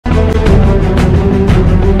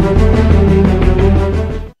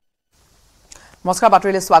নমস্কাৰ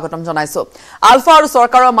বাতৰিলৈ স্বাগতম জনাইছো আলফা আৰু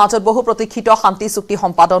চৰকাৰৰ মাজত বহু প্ৰতীক্ষিত শান্তি চুক্তি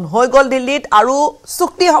সম্পাদন হৈ গল দিল্লীত আৰু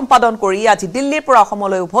চুক্তি সম্পাদন কৰি আজি দিল্লীৰ পৰা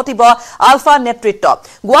অসমলৈ উভতিব আলফা নেতৃত্ব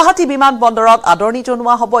গুৱাহাটী বিমান বন্দৰত আদৰণি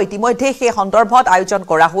জনোৱা হ'ব ইতিমধ্যে সেই সন্দৰ্ভত আয়োজন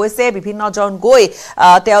কৰা হৈছে বিভিন্ন জন গৈ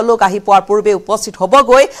তেওঁলোক আহি পোৱাৰ পূৰ্বে উপস্থিত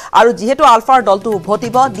হ'বগৈ আৰু যেহেতু আলফাৰ দলটো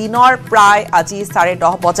উভতিব দিনৰ প্ৰায় আজি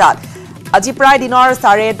 10:30 বজাত আজি প্ৰায় দিনৰ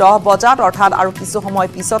 10:30 বজাত অৰ্থাৎ আৰু কিছু সময়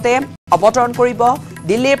পিছতে অৱতৰণ কৰিব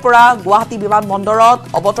দিল্লীৰ পৰা গুৱাহাটী বিমান বন্দৰত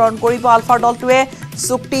অৱতৰণ কৰিব আলফাৰ দলটোৱে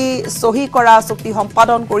চুক্তি সহি কৰা চুক্তি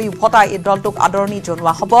সম্পাদন কৰি উভতা এই দলটোক আদৰণি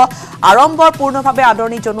জনোৱা হ'ব আৰম্ভৰ পূৰ্ণভাৱে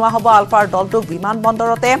আদৰণি জনোৱা হ'ব আলফাৰ দলটোক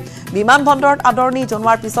বিমান বন্দৰত আদৰণি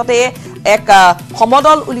জনোৱাৰ পিছতে এক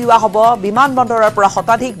সমদল উলিওৱা হ'ব বিমান বন্দৰৰ পৰা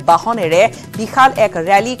শতাধিক বাহনেৰে বিশাল এক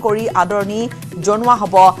ৰেলী কৰি আদৰণি জনোৱা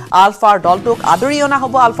হ'ব আলফাৰ দলটোক আদৰি অনা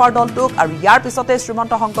হ'ব আলফাৰ দলটোক আৰু ইয়াৰ পিছতে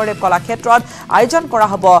শ্ৰীমন্ত শংকৰদেৱ কলাক্ষেত্ৰত আয়োজন কৰা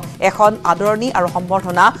হ'ব এখন আদৰণি আৰু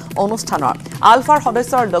সম্বৰ্ধনা অনুষ্ঠানৰ আলফাৰ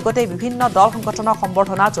সদস্যৰ লগতে বিভিন্ন দল সংগঠনক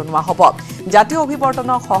সম্বৰ্ধনা জনোৱা হ'ব জাতীয়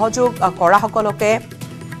অভিৱৰ্তনক সহযোগ কৰা সকলকে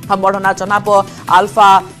সম্বৰ্ধনা জনাব আলফা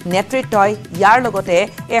নেতৃত্বই ইয়াৰ লগতে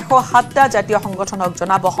 107টা জাতীয় সংগঠনক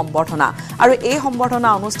জনাব সম্বৰ্ধনা আৰু এই সম্বৰ্ধনা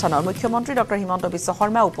অনুষ্ঠানত মুখ্যমন্ত্ৰী ডক্টৰ হিমন্ত বিশ্ব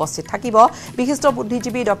শৰ্মা উপস্থিত থাকিব বিশিষ্ট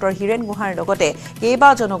বুদ্ধিজীৱী ডক্টৰ হিৰেন গুহাৰ লগতে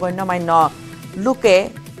কেইবাজন গণ্যমান্য লোকে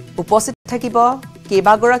উপস্থিত থাকিব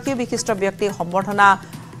কেইবাগৰাকী বিশিষ্ট ব্যক্তি সম্বৰ্ধনা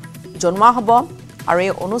জনোৱা হ'ব আৰু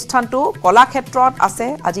এই অনুষ্ঠানটো কলাক্ষেত্ৰত আছে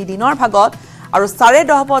আজি দিনৰ ভাগত আৰু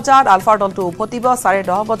 10:30 বজাত আলফাৰ দলটো উভতিব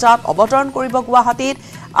 10:30 বজাত অৱতৰণ কৰিব গুৱাহাটীত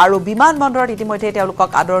আৰু বিমান বন্দৰত ইতিমধ্যে তেওঁলোকক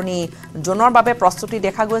আদৰণি জনোৱাৰ বাবে প্ৰস্তুতি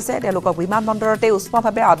দেখা গৈছে তেওঁলোকক বিমান বন্দৰতে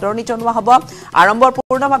উষ্মভাৱে আদৰণি জনোৱা হ'ব আৰম্ভৰ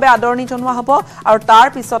পূৰ্ণভাৱে আদৰণি জনোৱা হ'ব আৰু তাৰ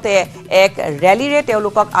পিছতে এক ৰেলীৰে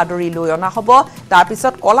তেওঁলোকক আদৰি লৈ অনা হ'ব তাৰ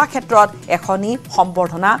পিছত কলাক্ষেত্ৰত এখনি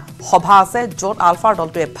সম্বৰ্ধনা সভা আছে য'ত আলফাৰ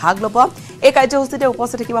দলটোৱে ভাগ ল'ব এই কাৰ্যসূচীতে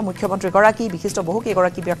উপস্থিত থাকিব মুখ্যমন্ত্ৰীগৰাকী বিশিষ্ট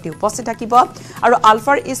বহুকেইগৰাকী ব্যক্তি উপস্থিত থাকিব আৰু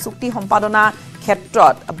আলফাৰ এই চুক্তি সম্পাদনা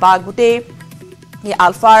ক্ষেত্ৰত বা গোটেই এই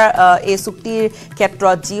আলফাৰ এই চুক্তিৰ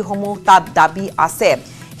ক্ষেত্ৰত যিসমূহ তাত দাবী আছে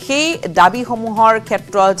সেই দাবীসমূহৰ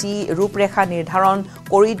ক্ষেত্ৰত যি ৰূপৰেখা নিৰ্ধাৰণ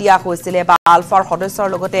কৰি দিয়া হৈছিল বা আলফাৰ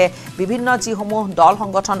সদস্যৰ লগতে বিভিন্ন যিসমূহ দল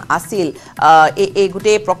সংগঠন আছিল এই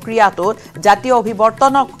গোটেই প্ৰক্ৰিয়াটোত জাতীয়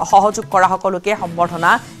অভিৱৰ্তনক সহযোগ কৰা সকলোকে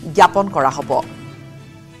সম্বৰ্ধনা জ্ঞাপন কৰা হ'ব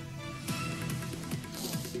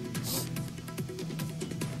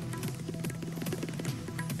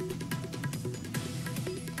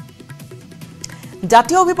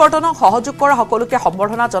জাতীয় অভিৱৰ্তনক সহযোগ কৰা সকলোকে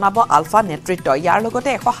সম্বৰ্ধনা জনাব আলফা নেতৃত্ব ইয়াৰ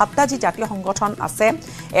লগতে 107টা যি জাতীয় সংগঠন আছে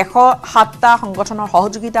 107টা সংগঠনৰ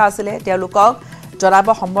সহযোগিতা আছিলে তেওঁলোকক জনাব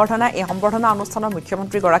সম্বৰ্ধনা এই সম্বৰ্ধনা অনুষ্ঠানত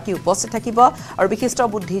মুখ্যমন্ত্ৰীগৰাকী উপস্থিত থাকিব আৰু বিশিষ্ট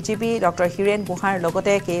বুদ্ধিজীৱী ডক্টৰ হিৰেন গুহাৰ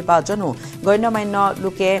লগতে কেইবাজনো গণ্যমান্য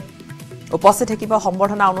লোকে উপস্থিত থাকিব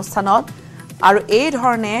সম্বৰ্ধনা অনুষ্ঠানত আৰু এই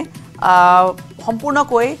ধৰণে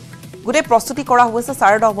সম্পূৰ্ণকৈ গোটেই প্ৰস্তুতি কৰা হৈছে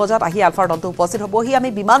 10:30 বজাত আহি আলফাৰ দলটো উপস্থিত হ'বহি আমি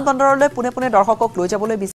বিমান বন্দৰলৈ পুনে দৰ্শকক লৈ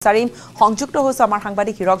যাবলৈ বিচাৰিম সংযুক্ত হৈছে আমাৰ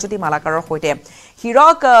সাংবাদিক হিৰকজ্যোতি মালাকাৰৰ সৈতে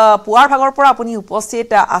হিৰক পুৱাৰ ভাগৰ পৰা আপুনি উপস্থিত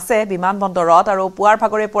আছে বিমান বন্দৰত আৰু পুৱাৰ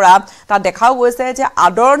ভাগৰে পৰা তাত দেখাও গৈছে যে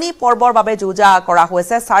আদৰণি পৰ্বৰ বাবে যোজা কৰা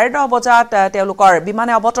হৈছে 10:30 বজাত তেওঁলোকৰ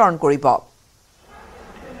বিমানে অৱতৰণ কৰিব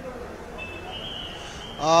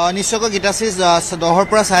নিশ্চয়কৈ গীতাশ্ৰী 10ৰ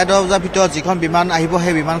পৰা 10:30 বজাৰ ভিতৰত যিখন বিমান আহিব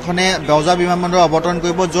সেই বিমানখনে বজা বিমানবন্দৰ অৱতৰণ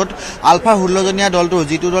কৰিব য'ত আলফা 16জনীয়া দলটো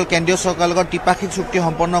যিটো দল কেন্দ্ৰীয় চৰকাৰৰ লগত ত্ৰিপাক্ষিক চুক্তি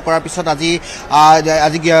সম্পন্ন কৰাৰ পিছত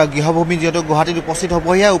আজি গৃহভূমি যিহেতু গুৱাহাটীত উপস্থিত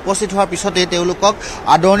হ'বহি উপস্থিত হোৱাৰ পিছতে তেওঁলোকক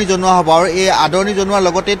আদৰণি জনোৱা হ'ব আৰু এই আদৰণি জনোৱাৰ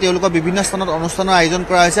লগতে তেওঁলোকৰ বিভিন্ন স্থানত অনুষ্ঠানৰ আয়োজন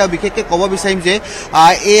কৰা হৈছে আৰু বিশেষকৈ ক'ব বিচাৰিম যে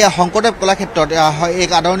এই শংকৰদেৱ কলাক্ষেত্ৰত এক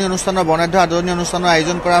আদৰণি অনুষ্ঠানৰ বৰ্ণাঢ্য আদৰণি অনুষ্ঠানৰ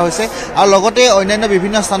আয়োজন কৰা হৈছে আৰু লগতে অন্যান্য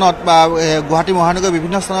বিভিন্ন স্থানত গুৱাহাটী মহানগৰ বিভিন্ন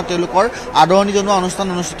স্থানত তেওঁলোকৰ আদৰণি জনোৱা অনুষ্ঠান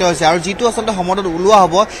অনুষ্ঠিত হৈছে আৰু যিটো আচলতে সমদল ওলোৱা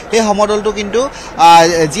হ'ব সেই সমদলটো কিন্তু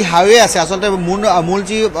যি হাইৱে আছে আচলতে মূল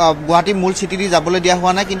যি গুৱাহাটী মূল চিটি দি যাবলৈ দিয়া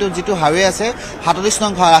হোৱা নাই কিন্তু যিটো হাইৱে আছে 37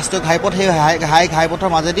 নং ৰাষ্ট্ৰীয় ঘাইপথ সেই ঘাইপথৰ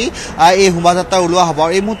মাজেদি এই শোভাযাত্ৰা ওলোৱা হ'ব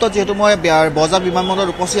আৰু এই মুহূৰ্তত যিহেতু মই বজা বিমানবন্দৰত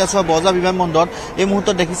উপস্থিত আছো বজা বিমানবন্দৰত এই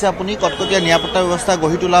মুহূৰ্তত দেখিছে আপুনি কটকটীয়া নিৰাপত্তা ব্যৱস্থা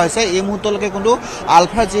গঢ়ি তোলা হৈছে এই মুহূৰ্তলৈকে কিন্তু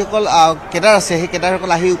আলফাৰ যিসকল কেডাৰ আছে সেই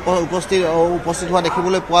কেডাৰসকল আহি উপস্থিত হোৱা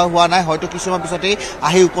দেখিবলৈ পোৱা হোৱা নাই হয়তো কিছুমান পিছতেই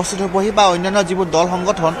আহি উপস্থিত হ'বহি বা অন্যান্য যিবোৰ দল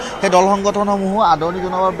সংগঠন সেই দল সংগঠনসমূহ আদৰণি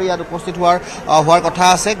জনোৱাৰ বাবে ইয়াত উপস্থিত হোৱাৰ কথা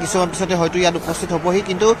আছে কিছুমান পিছতে হয়তো ইয়াত উপস্থিত হ'বহি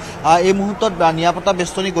কিন্তু এই মুহূৰ্তত নিৰাপত্তা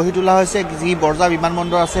বেষ্টনী গঢ়ি তোলা হৈছে যি বজা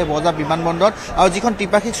বিমানবন্দৰ আছে বজা বিমানবন্দৰত আৰু যিখন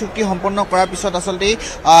ত্ৰিপাক্ষিক চুক্তি সম্পন্ন কৰাৰ পিছত আচলতে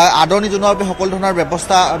আদৰণি জনোৱাৰ বাবে সকলো ধৰণৰ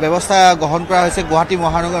ব্যৱস্থা গ্ৰহণ কৰা হৈছে গুৱাহাটী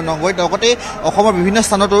মহানগৰীত লগতে অসমৰ বিভিন্ন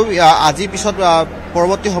স্থানতো আজিৰ পিছত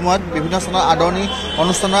পৰৱৰ্তী সময়ত বিভিন্ন স্থানত আদৰণি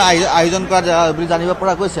অনুষ্ঠানৰ আয়োজন কৰা বুলি জানিব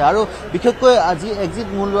পৰা গৈছে আৰু বিশেষকৈ আজি এক্সিট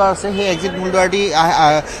মূলদ্বাৰ আছে সেই এক্সিট মূলদ্বাৰটি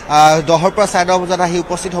 10ৰ পৰা 10:30 বজাত আহি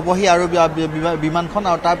উপস্থিত হ'বহি আৰু বিমানখন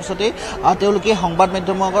আৰু তাৰপিছতে তেওঁলোকে সংবাদ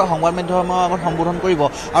মাধ্যমৰ আগত সম্বোধন কৰিব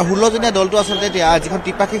আৰু 16জনীয়া দলটো আচলতে যিখন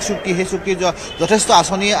ত্ৰিপাক্ষিক চুক্তি সেই চুক্তিৰ যথেষ্ট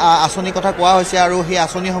আঁচনিৰ কথা কোৱা হৈছে আৰু সেই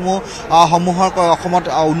আঁচনিসমূহৰ অসমত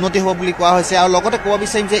উন্নতি হ'ব বুলি কোৱা হৈছে আৰু লগতে ক'ব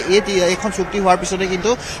বিচাৰিম যে এইখন চুক্তি হোৱাৰ পিছতে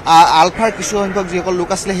কিন্তু আলফাৰ কিছু সংখ্যক যিসকল লোক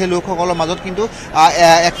আছিলে সেই লোকসকলৰ মাজত কিন্তু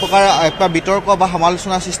এক প্ৰকাৰ বিতৰ্ক বা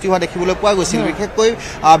সমালোচনাৰ সৃষ্টি হোৱা দেখিবলৈ পোৱা গৈছিল বিশেষকৈ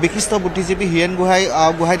বিশিষ্ট বুদ্ধিজীৱী হীৰেণ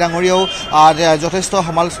গোহাঁই ডাঙৰীয়াও যথেষ্ট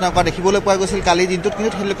সমালোচনা কৰা দেখিবলৈ পোৱা গৈছিল কালিৰ দিনটোত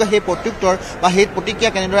কিন্তু তেওঁলোকে সেই প্ৰত্যুত্তৰ বা সেই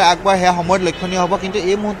প্ৰতিক্ৰিয়া কেনেদৰে আগবঢ়ায় সেয়া সময়ত লক্ষণীয় হ'ব কিন্তু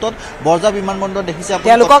এই মুহূৰ্তত বৰজা বিমানবন্দৰ দেখিছে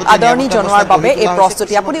তেওঁলোকক আদৰণি জনোৱাৰ বাবে এই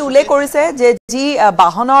প্ৰস্তুতি আপুনি উল্লেখ কৰিছে যে যি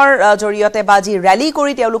বাহনৰ জৰিয়তে বা যি ৰেলী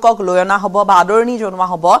কৰি তেওঁলোকক লৈ অনা হ'ব বা আদৰণি জনোৱা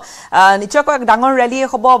হ'ব নিশ্চয়কৈ ডাঙৰ ৰেলী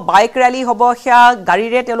হ'ব বাইক ৰেলী হ'ব সেয়া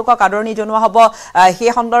গাড়ীৰে তেওঁলোকক আদৰণি জনোৱা হ'ব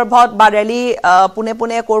সেই সন্দৰ্ভত বা ৰেলী পুনে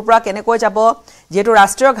পুনে ক'ৰ পৰা কেনেকৈ যাব যেহেতু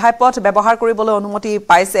ৰাষ্ট্ৰীয় ঘাইপথ ব্যৱহাৰ কৰিবলৈ অনুমতি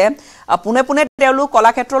পাইছে পুনে পুনে তেওঁলোক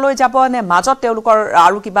কলাক্ষেত্ৰলৈ যাব নে মাজত তেওঁলোকৰ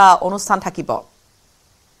আৰু কিবা অনুষ্ঠান থাকিব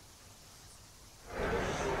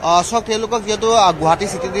চক তেওঁলোকক যেহেতু গুৱাহাটী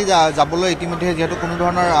চিটিতে যাবলৈ ইতিমধ্যে যেহেতু কোনো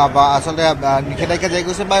ধৰণৰ আচলতে নিষেধাজ্ঞা জাৰি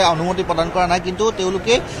কৰিছে বা অনুমতি প্ৰদান কৰা নাই কিন্তু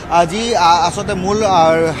তেওঁলোকে যি আচলতে মূল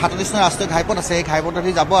 37 ৰাষ্ট্ৰীয় ঘাইপথ আছে সেই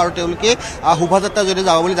ঘাইপথেদি যাব আৰু তেওঁলোকে শোভাযাত্ৰা যদি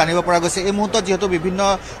যাব বুলি জানিব পৰা গৈছে এই মুহূৰ্তত যিহেতু বিভিন্ন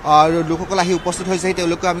লোকসকল আহি উপস্থিত হৈছে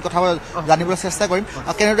তেওঁলোকে আমি কথা জানিবলৈ চেষ্টা কৰিম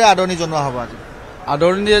কেনেদৰে আদৰণি জনোৱা হ'ব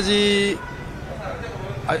আদৰণি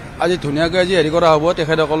আজি ধুনীয়াকৈ আজি হেৰি কৰা হ'ব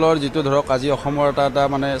তেখেতসকলৰ যিটো ধৰক আজি অসমৰ এটা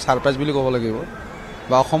মানে ছাৰপ্ৰাইজ বুলি ক'ব লাগিব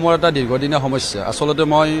বা অসমৰ এটা দীৰ্ঘদিনীয়া সমস্যা আচলতে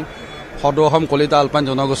মই সদৌ অসম কলিতা আলপাইন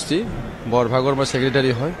জনগোষ্ঠী বৰভাগৰ মই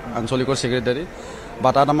ছেক্ৰেটাৰী হয় আঞ্চলিকৰ ছেক্ৰেটাৰী বা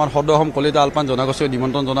তাত আমাৰ সদৌ অসম কলিতা আলপাইন জনগোষ্ঠীক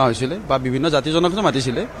নিমন্ত্ৰণ জনা হৈছিলে বা বিভিন্ন জাতি জনগোষ্ঠী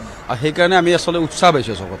মাতিছিলে আৰু সেইকাৰণে আমি আচলতে উৎসাহ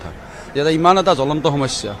পাইছোঁ চব কথা যে ইমান এটা জ্বলন্ত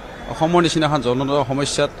সমস্যা অসমৰ নিচিনা এখন জ্বলন্ত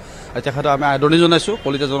সমস্যাত তেখেতক আমি আদৰণি জনাইছোঁ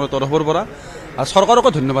কলিতা জনৰ তৰফৰ পৰা আৰু চৰকাৰকো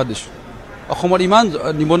ধন্যবাদ দিছোঁ অসমৰ ইমান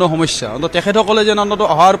নিবনুৱা সমস্যা তেখেতসকলে যেন অন্ততঃ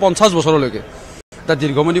অহাৰ 50 বছৰলৈকে এটা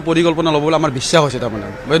দীৰ্ঘম্যাদী পৰিকল্পনা ল'বলৈ আমাৰ বিশ্বাস হৈছে তাৰমানে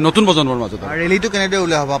নতুন প্ৰজন্মৰ মাজত ৰেলীটো কেনেদৰে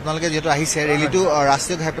ওলোৱা হ'ব আপোনালোকে যিহেতু আহিছে ৰেলীটো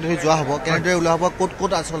ৰাষ্ট্ৰীয় ঘাইপথেদি যোৱা হ'ব কেনেদৰে ওলোৱা হ'ব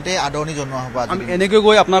ক'ত আচলতে আদৰণি জনোৱা হ'ব আমি এনেকৈ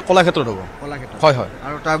গৈ আপোনাৰ কলাক্ষেত্ৰত হ'ব হয় হয়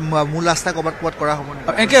আৰু তাৰ মূল ৰাস্তা ক'ৰবাত কৰা হ'ব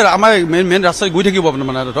এনেকৈ আমাৰ মেইন ৰাস্তাত গৈ থাকিব আপোনাৰ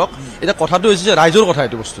মানে ধৰক এতিয়া কথাটো হৈছে যে ৰাইজৰ কথা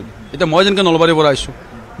এইটো বস্তু এতিয়া মই যেনেকৈ নলবাৰীৰ পৰা আহিছোঁ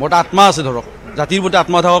মোৰ এটা আত্মা আছে ধৰক জাতিৰ প্ৰতি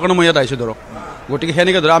আত্মা থকাৰ কাৰণে মই ইয়াত আহিছোঁ ধৰক গতিকে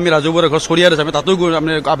সেনেকৈ ধৰক আমি ৰাজহুৱা ঘৰ চৰিয়াত আছে আমি তাতো গৈ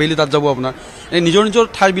আমি আবেলি তাত যাব আপোনাৰ নিজৰ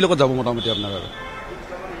ঠাইবিলাকত যাব মোটামুটি আপোনাৰ আৰু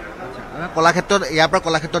কলাক্ষেত্ৰত ইয়াৰ পৰা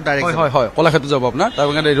কলাক্ষেত্ৰত ডাইৰেক্ট হয় কলাক্ষেত্ৰত যাব আপোনাৰ তাৰ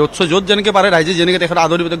কাৰণে ৰোড শ্ব' য'ত যেনেকৈ পাৰে ৰাইজে যেনেকৈ তেখেত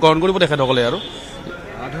আদৰি গ্ৰহণ কৰিব তেখেতসকলে আৰু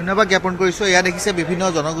ধন্যবাদ জ্ঞাপন কৰিছোঁ এয়া দেখিছে বিভিন্ন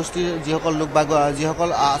জনগোষ্ঠীৰ যিসকল লোক বা যিসকল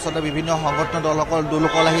আচলতে বিভিন্ন সংগঠনৰ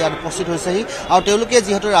দলসকল আহি উপস্থিত হৈছেহি আৰু তেওঁলোকে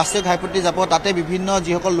যিহেতু ৰাষ্ট্ৰীয় ঘাইপথেদি যাব তাতে বিভিন্ন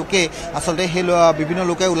যিসকল লোকে আচলতে সেই বিভিন্ন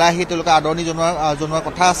লোকে ওলাই আহি তেওঁলোকে আদৰণি জনোৱাৰ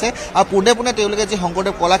কথা আছে আৰু পোনে পোনে তেওঁলোকে যি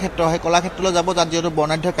শংকৰদেৱ কলাক্ষেত্ৰ সেই কলাক্ষেত্ৰলৈ যাব তাত যিহেতু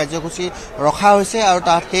বৰ্ণাঢ্য কাৰ্যসূচী ৰখা হৈছে আৰু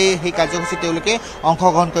তাত সেই কাৰ্যসূচীত তেওঁলোকে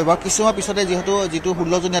অংশগ্ৰহণ কৰিব আৰু কিছুমান পিছতে যিটো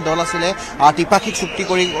 16জনীয়া দল আছিলে ত্ৰিপাক্ষিক চুক্তি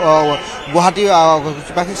কৰি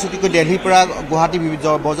দিল্লীৰ পৰা গুৱাহাটী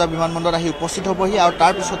বজাৰ বিমানবন্দৰত আহি উপস্থিত হ'বহি আৰু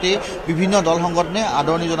তাৰ পিছতেই বিভিন্ন দল সংগঠনে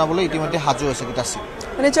আদৰণি জনাবলৈ ইতিমধ্যে সাজু হৈছে গীতাশ্ৰী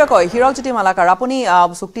নিশ্চয়কৈ হিৰকজ্যোতি মালাকাৰ আপুনি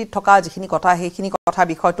চুক্তিত থকা যিখিনি কথা সেইখিনি কথা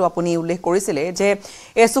বিষয়টো আপুনি উল্লেখ কৰিছিলে যে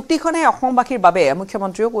এই চুক্তিখনে অসমবাসীৰ বাবে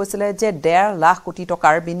মুখ্যমন্ত্ৰীও কৈছিলে যে 1.5 লাখ কোটি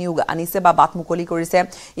টকাৰ বিনিয়োগ আনিছে বা বাট মুকলি কৰিছে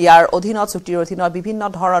ইয়াৰ অধীনত চুক্তিৰ অধীনত বিভিন্ন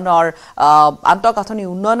ধৰণৰ আন্তঃগাঁথনি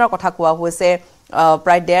উন্নয়নৰ কথা কোৱা হৈছে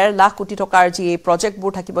প্ৰায় 1.5 লাখ কোটি টকাৰ যি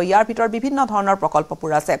প্ৰজেক্টবোৰ থাকিব ইয়াৰ ভিতৰত বিভিন্ন ধৰণৰ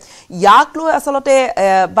প্ৰকল্পবোৰ আছে ইয়াক লৈ আচলতে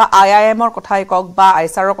বা IIMৰ কথাই কওক বা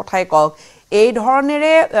আইচাৰৰ কথাই কওক এই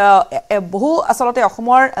ধৰণেৰে বহু আচলতে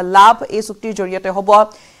অসমৰ লাভ এই চুক্তিৰ জৰিয়তে হ'ব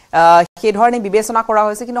সেই ধৰণে বিবেচনা কৰা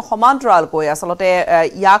হৈছে কিন্তু সমান্তৰালকৈ আচলতে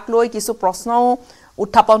ইয়াক লৈ কিছু প্ৰশ্নও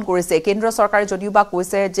উত্থাপন কৰিছে কেন্দ্ৰীয় চৰকাৰে যদিও বা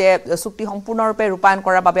কৈছে যে চুক্তি সম্পূৰ্ণৰূপে ৰূপায়ণ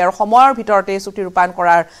কৰাৰ বাবে আৰু সময়ৰ ভিতৰতে চুক্তি ৰূপায়ণ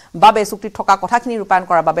কৰাৰ বাবে চুক্তিত থকা কথাখিনি ৰূপায়ণ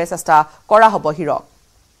কৰাৰ বাবে চেষ্টা কৰা হ'ব হিৰক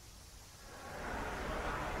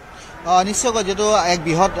নিশ্চয়কৈ যেহেতু এক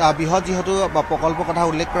বৃহৎ যেহেতু প্ৰকল্পৰ কথা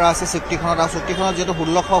উল্লেখ কৰা আছে চুক্তিখনত আৰু চুক্তিখনত যিহেতু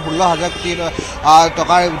 16,000 কোটি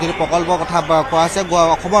টকাৰ যিটো প্ৰকল্পৰ কথা কোৱা আছে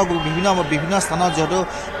অসমৰ বিভিন্ন স্থানত যিহেতু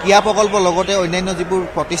ক্ৰীড়া প্ৰকল্পৰ লগতে অন্যান্য যিবোৰ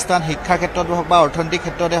প্ৰতিষ্ঠান শিক্ষাৰ ক্ষেত্ৰতে হওক বা অৰ্থনৈতিক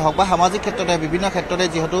ক্ষেত্ৰতে হওক বা সামাজিক ক্ষেত্ৰতে বিভিন্ন ক্ষেত্ৰতে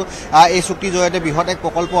যিহেতু এই চুক্তিৰ জৰিয়তে বৃহৎ এক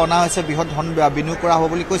প্ৰকল্প অনা হৈছে বৃহৎ ধন বিনিয়োগ কৰা হ'ব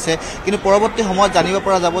বুলি কৈছে কিন্তু পৰৱৰ্তী সময়ত জানিব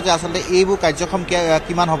পৰা যাব যে আচলতে এইবোৰ কাৰ্যক্ষম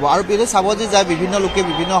কিমান হ'ব আৰু যদি চাব যে যায় বিভিন্ন লোকে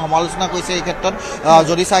বিভিন্ন সমালোচনা কৰিছে এই ক্ষেত্ৰত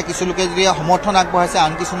যদি চাই কিছু লোকে যদি সমৰ্থন আগবঢ়াইছে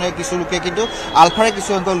আন কিছু লোকে কিন্তু আলফাৰে কিছু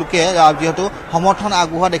সংখ্যক লোকে যেহেতু সমৰ্থন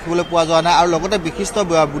আগবঢ়োৱা দেখিবলৈ পোৱা যোৱা নাই আৰু লগতে বিশিষ্ট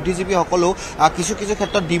বুদ্ধিজীৱীসকলেও কিছু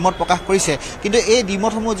ক্ষেত্ৰত দ্বিমত প্ৰকাশ কৰিছে কিন্তু এই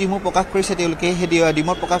দ্বিমতসমূহ যিসমূহ প্ৰকাশ কৰিছে তেওঁলোকে সেই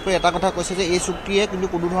ডিমত প্ৰকাশ কৰি এটা কথা কৈছে যে এই চুক্তিয়ে কিন্তু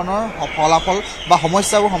কোনো ধৰণৰ ফলাফল বা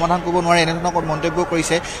সমস্যাবোৰ সমাধান কৰিব নোৱাৰে এনেধৰণৰ মন্তব্য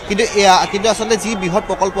কৰিছে কিন্তু আচলতে যি বৃহৎ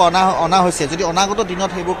প্ৰকল্প অনা হৈছে যদি অনাগত দিনত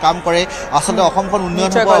সেইবোৰ কাম কৰে আচলতে অসমখন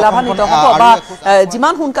উন্নয়ন হ'ব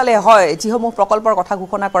যিমান সোনকালে হয় যিসমূহ প্ৰকল্পৰ কথা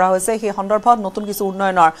ঘোষণা কৰা হৈছে সেই সন্দৰ্ভত নতুন কিছু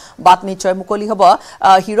উন্নয়নৰ বাট নিশ্চয় মুকলি হ'ব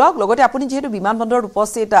হিৰক লগতে আপুনি যেহেতু বিমানবন্দৰত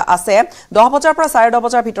উপস্থিত আছে 10 বজাৰ পৰা 10:30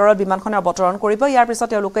 বজাৰ ভিতৰত বিমানখনে অৱতৰণ কৰিব ইয়াৰ পিছত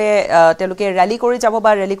তেওঁলোকে ৰেলী কৰি যাব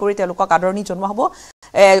বা ৰেলী কৰি তেওঁলোকক আদৰণি জনোৱা হ'ব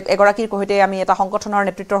এগৰাকীৰ সৈতে আমি এটা সংগঠনৰ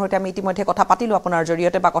নেতৃত্বৰ সৈতে আমি ইতিমধ্যে কথা পাতিলো আপোনাৰ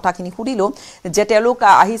জৰিয়তে বা কথাখিনি সুধিলো যে তেওঁলোক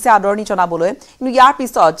আহিছে আদৰণি জনাবলৈ কিন্তু ইয়াৰ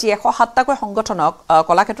পিছত যি 107টাকৈ সংগঠনক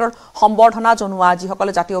কলাক্ষেত্ৰৰ সম্বৰ্ধনা জনোৱা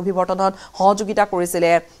যিসকলে জাতীয় অভিৱৰ্তনত সহযোগিতা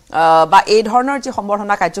কৰিছিলে বা এই ধৰণৰ যি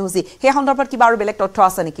সম্বৰ্ধনা কাৰ্যসূচী সেই সন্দৰ্ভত কিবা আৰু বেলেগ তথ্য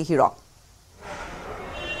আছে নেকি হিৰক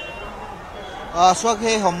চোৱা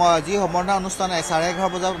সেই যি সম্বৰ্ধনা অনুষ্ঠান 11:30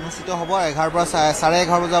 বজাত অনুষ্ঠিত হ'ব 11 পৰা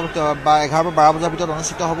 11:30 বজাৰ বা 11 পৰা 12 বজাৰ ভিতৰত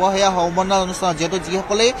অনুষ্ঠিত হ'ব সেয়া সম্বৰ্ধনা অনুষ্ঠান যিহেতু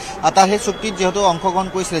যিসকলে তাৰ সেই চুক্তিত যিহেতু অংশগ্ৰহণ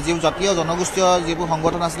কৰিছিলে যি জাতীয় জনগোষ্ঠীয় যিবোৰ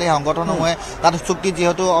সংগঠন আছিলে সেই সংগঠনসমূহে তাত চুক্তিত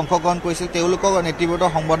যিহেতু অংশগ্ৰহণ কৰিছিল তেওঁলোকক নেতৃবৰ্গৰ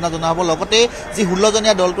সম্বৰ্ধনা জনোৱা হ'ব লগতে যি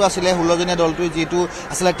 16জনীয়া দলটো আছিলে 16জনীয়া দলটো যিটো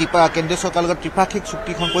আছিলে কেন্দ্ৰীয় চৰকাৰৰ লগত ত্ৰিপাক্ষিক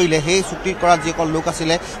চুক্তিখন কৰিলে সেই চুক্তি কৰা যিসকল লোক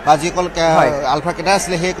আছিলে বা যিসকল আলফা কেডাৰ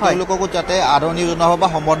আছিলে সেই তেওঁলোককো যাতে আদৰণি জনোৱা হ'ব বা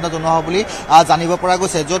সম্বৰ্ধনা জনোৱা হ'ব বুলি জানিব পৰা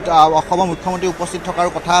গৈছে য'ত অসমৰ মুখ্যমন্ত্ৰী উপস্থিত থকাৰ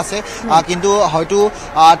কথা আছে কিন্তু হয়তো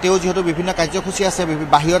তেওঁ যিহেতু বিভিন্ন কাৰ্যসূচী আছে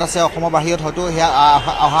বাহিৰত আছে অসমৰ বাহিৰত হয়তো সেয়া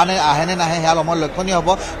আহেনে নাহে সেয়া আমাৰ লক্ষণীয় হ'ব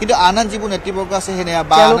কিন্তু আন যিবোৰ নেতৃবৰ্গ আছে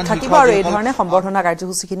থাকিব আৰু এই ধৰণে সম্বৰ্ধনা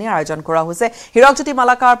কাৰ্যসূচীখিনি আয়োজন কৰা হৈছে হিৰকজ্যোতি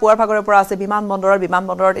মালাকাৰ পুৱাৰ ভাগৰে পৰা আছে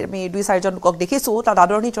বিমানবন্দৰত আমি 2-4জন লোকক দেখিছোঁ তাত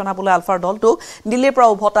আদৰণি জনাবলৈ আলফাৰ দলটোক দিল্লীৰ পৰা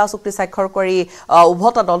উভতা চুক্তি স্বাক্ষৰ কৰি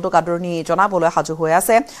উভতা দলটোক আদৰণি জনাবলৈ সাজু হৈ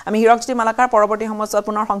আছে আমি হিৰকজ্যোতি মালাকাৰ পৰৱৰ্তী সময়ত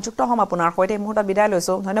পুনৰ সংযুক্ত হ'ম আপোনাৰ সৈতে মুহূৰ্তত বিদায়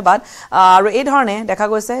লৈছো ধন্যবাদ আৰু এই ধৰণে দেখা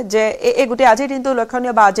গৈছে যে এই গোটেই আজিৰ দিনটো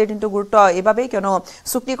লক্ষণীয় বা আজিৰ দিনটো গুৰুত্ব এইবাবেই কিয়নো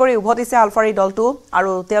চুক্তি কৰি উভতিছে আলফাৰী দলটো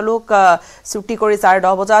আৰু তেওঁলোক চুক্তি কৰি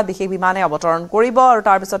 10:30 বজাত বিশেষ বিমানে অৱতৰণ কৰিব আৰু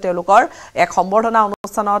তাৰপিছত তেওঁলোকৰ এক সম্বৰ্ধনা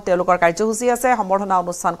অনুষ্ঠানত তেওঁলোকৰ কাৰ্যসূচী আছে সম্বৰ্ধনা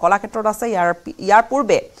অনুষ্ঠান কলাক্ষেত্ৰত আছে ইয়াৰ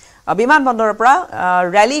পূৰ্বে বিমানবন্দৰৰ পৰা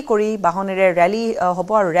ৰেলী কৰি বাহনেৰে ৰেলী হ'ব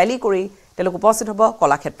আৰু ৰেলী কৰি তেওঁলোক উপস্থিত হ'ব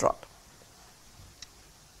কলাক্ষেত্ৰত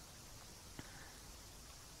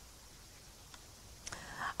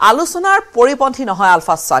আলোচনাৰ পৰিপন্থী নহয়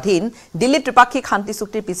আলফা স্বাধীন দিল্লী ত্ৰিপাক্ষিক শান্তি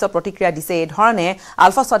চুক্তিৰ পিছত প্ৰতিক্ৰিয়া দিছে এই ধৰণে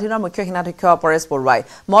আলফা স্বাধীনৰ মুখ্য সেনাধ্যক্ষ পৰেশ বৰুৱাই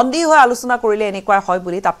মন্দি হৈ আলোচনা কৰিলে এনেকুৱা হয়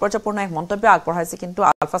বুলি তাৎপৰ্যপূৰ্ণ এক মন্তব্য আগবঢ়াইছে কিন্তু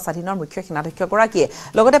আলফা স্বাধীনৰ মুখ্য সেনাধ্যক্ষগৰাকীয়ে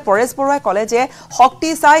লগতে পৰেশ বৰুৱাই ক'লে যে শক্তি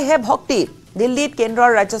চাই হে ভক্তি দিল্লীত কেন্দ্ৰ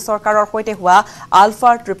আৰু ৰাজ্য চৰকাৰৰ সৈতে হোৱা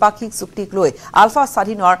আলফাৰ ত্ৰিপাক্ষিক চুক্তিক লৈ আলফা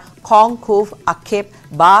স্বাধীনৰ খং ক্ষোভ আক্ষেপ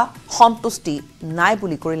বা সন্তুষ্টি নাই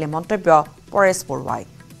বুলি কৰিলে মন্তব্য পৰেশ বৰুৱাই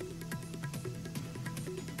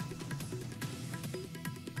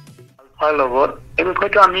লগত এই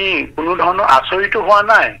বিষয়টো আমি কোনো ধৰণৰ আচৰিত হোৱা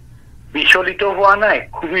নাই বিচলিত হোৱা নাই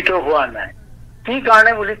ক্ষোভিত হোৱা নাই কি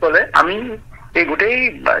কাৰণে বুলি ক'লে আমি এই গোটেই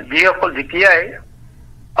যিসকল যেতিয়াই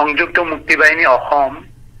সংযুক্ত মুক্তি বাহিনী অসম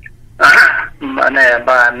মানে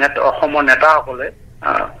বা অসমৰ নেতাসকলে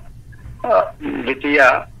যেতিয়া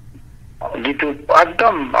যিটো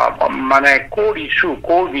একদম মানে কোৰ ইছ্যু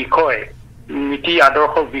কোৰ বিষয় নীতি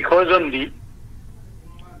আদৰ্শ বিষয়জন দি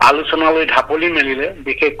আলোচনালৈ ঢাপলি মেলিলে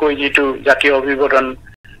বিশেষকৈ যিটো জাতীয়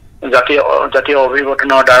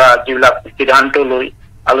অভিৱৰ্তনৰ দ্বাৰা যিবিলাক সিদ্ধান্ত লৈ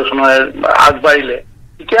আলোচনাৰ আগবাঢ়িলে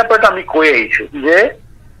তেতিয়াৰ পৰা আমি কৈ আহিছো যে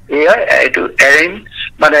এয়া এইটো এৰেঞ্জ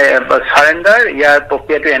মানে চাৰেণ্ডাৰ ইয়াৰ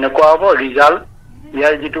প্ৰক্ৰিয়াটো এনেকুৱা হ'ব ৰিজাল্ট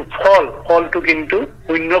ইয়াৰ যিটো ফলটো কিন্তু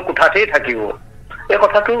শূন্য কোঠাতেই থাকিব এই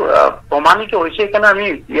কথাটো প্ৰমাণিত হৈছে সেইকাৰণে আমি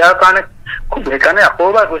ইয়াৰ কাৰণে সেইকাৰণে আকৌ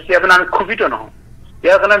এবাৰ কৈছোঁ আপোনাৰ আমি ক্ষোভিত নহয়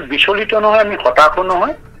ইয়াৰ কাৰণে বিচলিত নহয় আমি হতাশো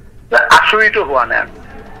নহয় আচৰিত হোৱা নাই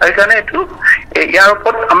সেইকাৰণে এইটো ইয়াৰ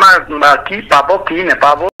ওপৰত আমাৰ কি পাব কি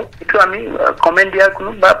নেপাব এইটো আমি কমেণ্ট দিয়াৰ কোনো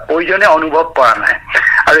বা প্ৰয়োজনে অনুভৱ কৰা নাই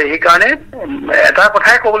আৰু সেইকাৰণে এটা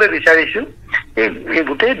কথাই ক'বলৈ বিচাৰিছো এই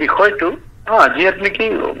গোটেই বিষয়টো যিহেতু নেকি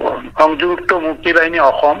সংযুক্ত মুক্তি বাহিনী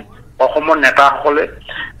অসমৰ নেতাসকলে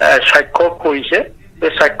স্বাক্ষৰ কৰিছে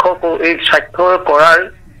এই স্বাক্ষৰ কৰাৰ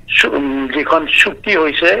যিখন চুক্তি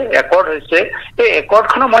হৈছে একৰ্ড হৈছে এই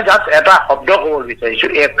একৰ্ডখনৰ মই জাষ্ট এটা শব্দ ক'ব বিচাৰিছো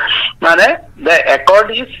মানে দ্য একৰ্ড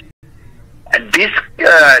ইজ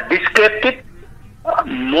ডিসক্ৰিপটিভ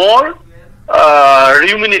মোৰ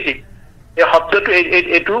ৰিউমিনেটিভ এই শব্দটো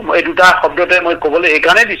এই দুটা শব্দতে মই ক'বলৈ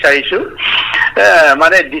এইকাৰণে বিচাৰিছো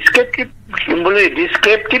মানে ডিসক্ৰিপটিভ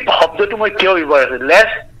শব্দটো মই কিয় ব্যৱহাৰ কৰিছো লেছ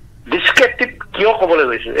ডিসক্ৰিপটিভ কিয় ক'বলৈ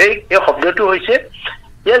গৈছো এই শব্দটো হৈছে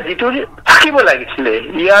ইয়াৰ যিটো থাকিব লাগিছিলে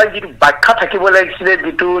ইয়াৰ যিটো ব্যাখ্যা থাকিব লাগিছিলে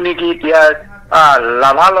যিটো নেকি ইয়াৰ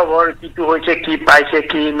লাভালাভৰ কিটো হৈছে কি পাইছে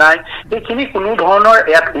কি নাই এইখিনি কোনো ধৰণৰ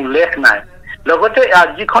ইয়াত উল্লেখ নাই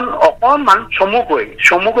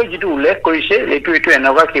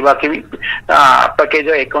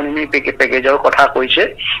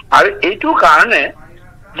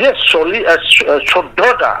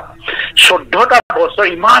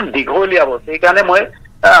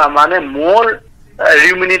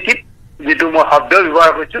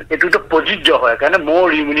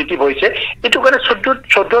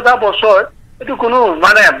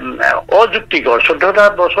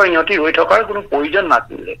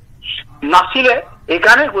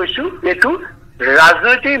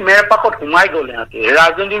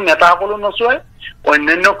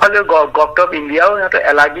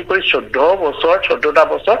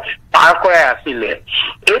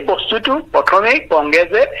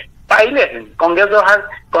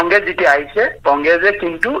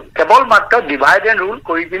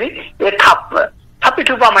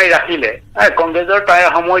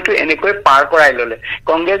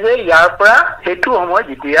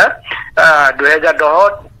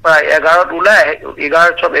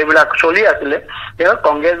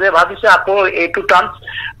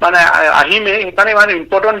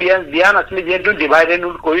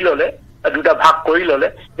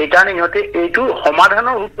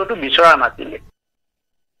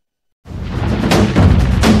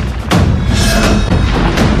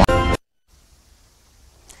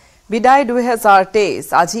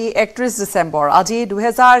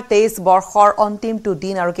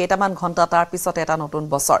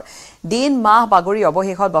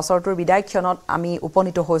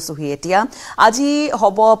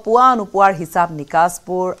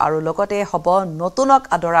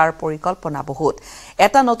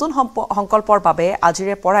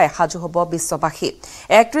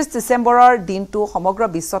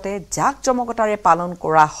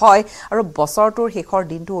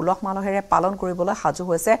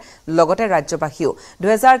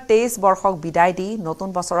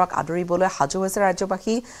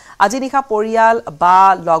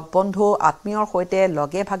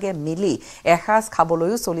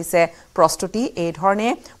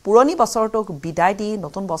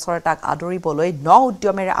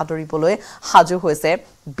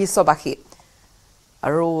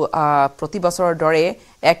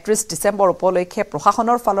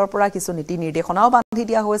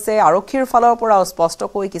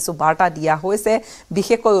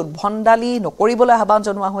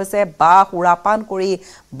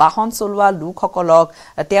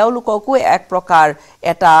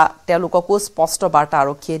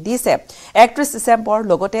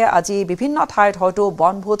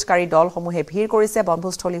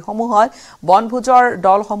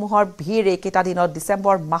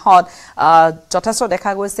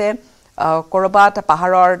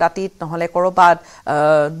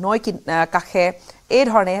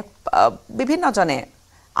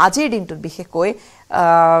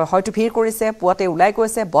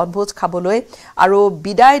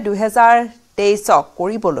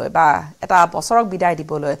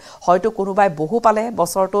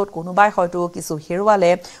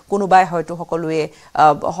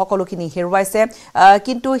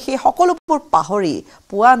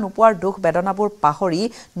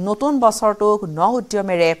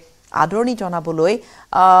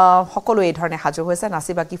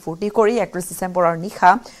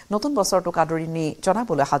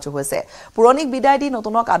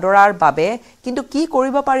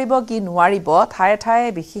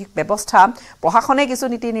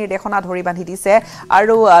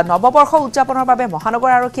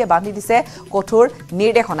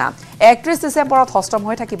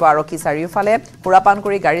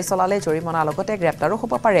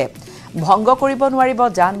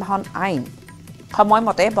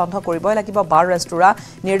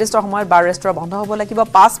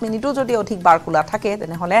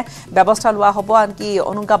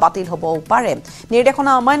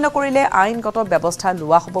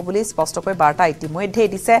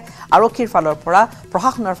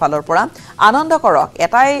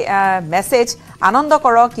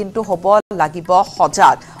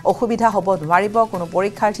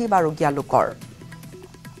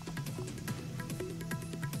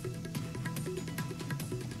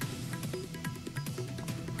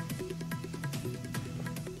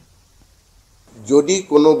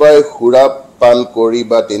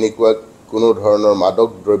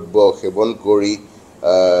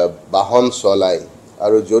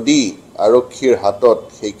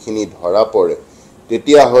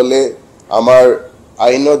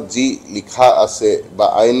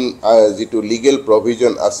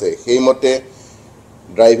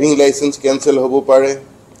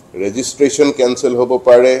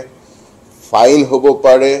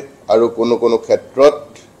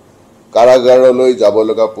কাৰাগাৰলৈ যাব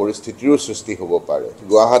লগা পৰিস্থিতিৰো সৃষ্টি হ'ব পাৰে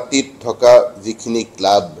গুৱাহাটীত থকা যিখিনি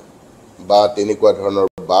ক্লাব বা তেনেকুৱা ধৰণৰ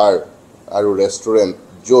বাৰ আৰু ৰেষ্টুৰেণ্ট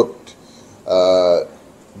য'ত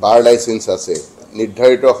বাৰ লাইসেন্স আছে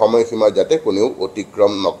নিৰ্ধাৰিত সময়সীমা যাতে কোনেও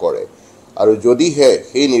অতিক্ৰম নকৰে আৰু যদিহে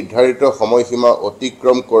সেই নিৰ্ধাৰিত সময়সীমা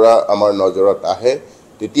অতিক্ৰম কৰা আমাৰ নজৰত আহে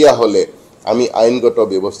তেতিয়া হলে আমি আইনগত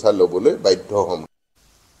ব্যৱস্থা ল'বলৈ বাধ্য হ'ম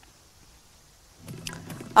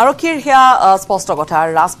আৰক্ষীৰ হেয়া স্পষ্ট কথা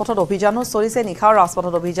ৰাজপথত অভিযানো চলিছে নিখাৰ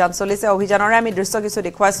ৰাজপথত অভিযান চলিছে অভিযানৰে আমি দৃশ্য কিছু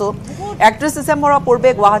দেখুৱাইছো 31 ডিসেম্বৰৰ পূৰ্বে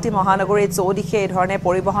গুৱাহাটী মহানগৰীত চৌদিশে এই ধৰণে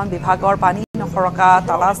পৰিবহণ বিভাগৰ পানী নখৰকা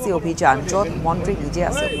তালাচী অভিযান য'ত মন্ত্ৰী নিজে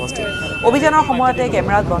আছে উপস্থিত অভিযানৰ সময়তে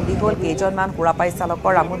কেমেৰাত বন্দী হ'ল কেইজনমান সুৰাপাই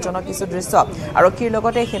চালকৰ আমোদজনক কিছু দৃশ্য আৰক্ষীৰ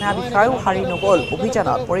লগতে সেনা বিষয়াও হাৰি নগ'ল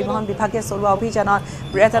অভিযানত পৰিবহণ বিভাগে চলোৱা অভিযানত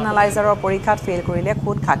ব্ৰেথ এনালাইজাৰৰ পৰীক্ষাত ফেইল কৰিলে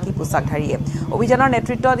খুদ খাকী পোছাকধাৰীয়ে অভিযানৰ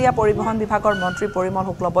নেতৃত্ব দিয়া পৰিবহণ বিভাগৰ মন্ত্ৰী পৰিমল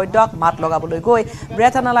শুক্লবৈদ্যক মাত লগাবলৈ গৈ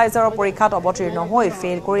ব্ৰেথ এনালাইজাৰৰ পৰীক্ষাত অৱতীৰ্ণ হৈ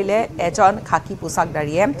ফেইল কৰিলে এজন খাকী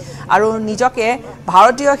পোছাকধাৰীয়ে আৰু নিজকে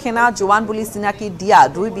ভাৰতীয় সেনা জোৱান বুলি চিনাকি দিয়া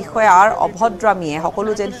দুই বিষয়াৰ অভদ্ৰামীয়ে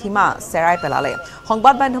সকলো যেন সীমা চেৰাই পেলালে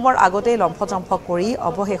সংবাদ মাধ্যমৰ আগতেই লম্ফজম্ফ কৰি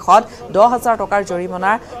অৱশেষত 10,000 টকাৰ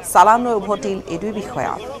জৰিমনাৰ চালান লৈ উভতিল এই দুই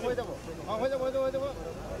বিষয়া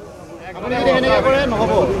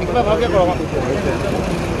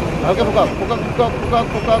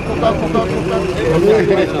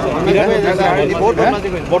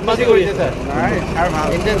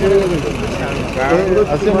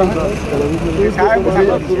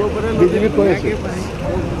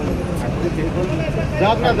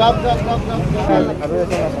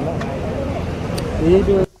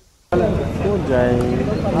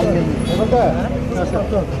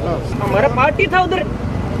हमारा पार्टी था उधर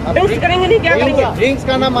ड्रिंक्स करेंगे नहीं क्या करेंगे ड्रिंक्स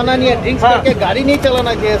करना मना नहीं है ड्रिंक्स करके गाड़ी नहीं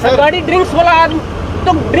चलाना चाहिए सर गाड़ी ड्रिंक्स वाला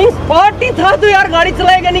तो ड्रिंक्स पार्टी था तो यार गाड़ी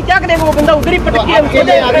चलाएगा नहीं क्या करेगा वो बंदा उधर ही पटक के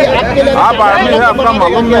आप आदमी है आपका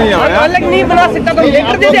मालूम नहीं है अलग नहीं बना सकता तो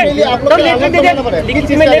लेटर दे दे तो लेटर दे दे लिखित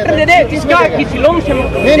में लेटर दे दे किसका कि शिलोंग से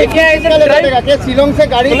क्या इधर के शिलोंग से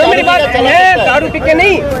गाड़ी मेरी बात है दारू पी के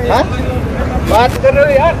नहीं बात कर रहे हो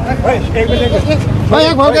यार भाई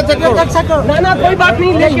एक भाग चेक ना कोई बात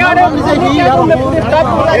नहीं लेके आ रहे हो मैं पूरे स्टाफ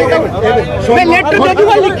को बुला लेता हूं मैं लेटर दे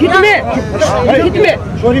दूंगा लिखित में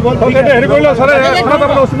सॉरी बोल हेरे कोइला सर थोड़ा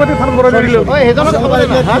अपन उसमती थान बरो दिले ओए हेजन खबर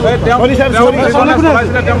सॉरी सर सॉरी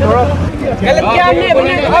गलत क्या नहीं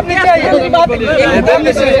बने आप क्या ये बात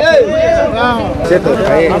से तो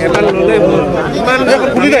भाई एबार लोले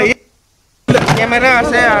खुली दे कैमरा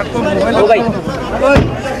আছে आपको मोबाइल हो गई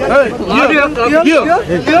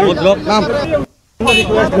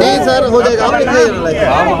नहीं सर हो जाएगा आप लिखिए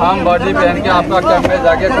हम बॉडी पहन के आपका कैमरे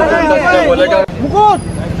जाके कुछ बोलेगा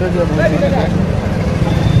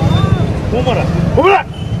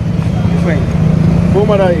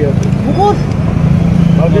घूमरा ये मुकुट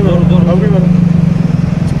आगे में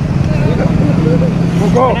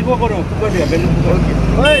मुको करो दिया बेल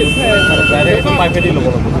ओए डायरेक्ट पाइपेटी लोग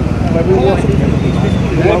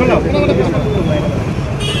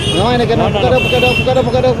No, ini kan pukada.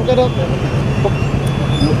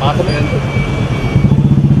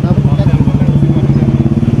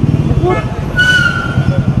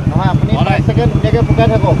 Apni 5 second dhunyaকে Pukai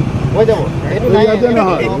থাকক হৈ যাব এটো নাই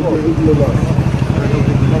নহয়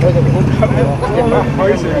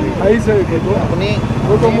আইছে কিন্তু আপনি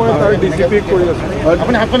ফটো মই তাৰ ডিসিপি কৰি আছো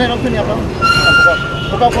আপনি হাতখনে ৰাখনি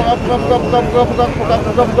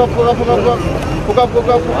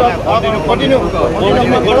আপনি কন্টিনিউ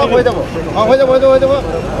হৈ যাব হৈ যাব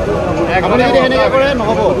আপুনি যদি এনেকৈ কৰে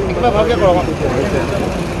নহ'ব কিবা ভালকৈ কৰক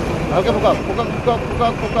ভালকৈ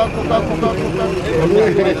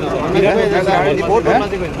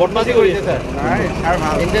বদমাছি কৰিছে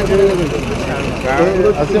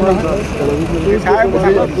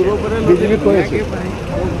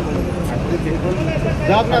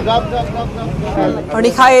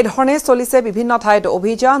নিশা এই ধৰণে চলিছে বিভিন্ন ঠাইত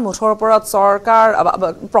অভিযান মুঠৰ ওপৰত চৰকাৰ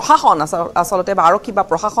প্ৰশাসন আচলতে বা আৰক্ষী বা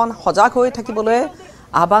প্ৰশাসন সজাগ হৈ থাকিবলৈ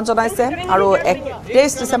আহ্বান জনাইছে আৰু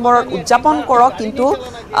 31 ডিসেম্বৰত উদযাপন কৰক কিন্তু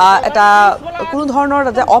এটা কোনো ধৰণৰ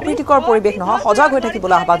যে অপ্ৰীতিকৰ পৰিৱেশ নহয় সজাগ হৈ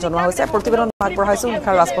থাকিবলৈ আহ্বান জনোৱা হৈছে প্ৰতিবেদন আগবঢ়াইছো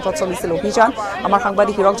নিশা ৰাজপথত চলিছিল অভিযান আমাৰ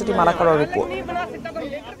সাংবাদিক হিৰকজ্যোতি মালাকাৰৰ ৰিপৰ্ট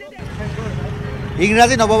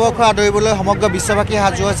ইংৰাজী নৱবৰ্ষ আদৰিবলৈ সমগ্ৰ বিশ্ববাসী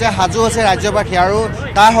সাজু হৈছে ৰাজ্যবাসী আৰু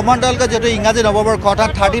তাৰ সমান্তৰালকৈ যেহেতু ইংৰাজী নৱবৰ্ষ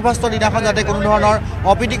অৰ্থাৎ 31ৰ দিনাখন যাতে কোনো ধৰণৰ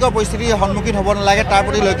অপ্ৰীতিকৰ পৰিস্থিতিৰ সন্মুখীন হ'ব নালাগে তাৰ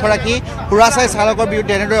প্ৰতি লক্ষ্য ৰাখি সুৰাচাই চালকৰ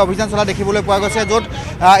বিৰুদ্ধে এনেদৰে অভিযান চলা দেখিবলৈ পোৱা গৈছে য'ত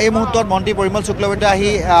এই মুহূৰ্তত মন্ত্ৰী পৰিমল শুক্লবৈদ্য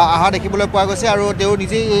অহা দেখিবলৈ পোৱা গৈছে আৰু তেওঁ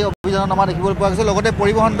নিজেই এই অভিযানত নামা দেখিবলৈ পোৱা গৈছে লগতে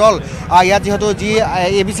পৰিবহণ দল ইয়াত যিহেতু যি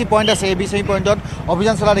ABC পইণ্ট আছে ABC পইণ্টত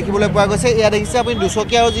অভিযান চলা দেখিবলৈ পোৱা গৈছে এয়া দেখিছে আপুনি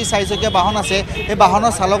দুচকীয়া আৰু যি চাৰিচকীয়া বাহন আছে এই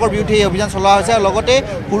বাহনৰ চালকৰ বিৰুদ্ধে এই অভিযান চলোৱা হৈছে আৰু লগতে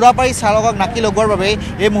সুৰাপাৰী চালকক নাকি লগোৱাৰ বাবে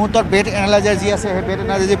এই মুহূৰ্তত বেড এনালাইজাৰ যি আছে সেই বেড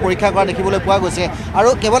এনালাইজাৰ পৰীক্ষা কৰা দেখিবলৈ পোৱা গৈছে আৰু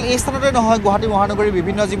কেৱল এই স্থানতে নহয় গুৱাহাটী মহানগৰীৰ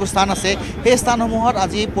বিভিন্ন যিবোৰ স্থান আছে সেই স্থানসমূহত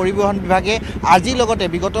আজি পৰিবহণ বিভাগে আজিৰ লগতে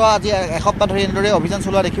বিগত আজি এসপ্তাহ ধৰি এনেদৰে অভিযান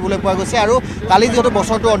চলোৱা দেখিবলৈ পোৱা গৈছে আৰু কালি যিহেতু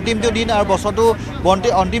বছৰটো অন্তিমটো দিন আৰু বছৰটো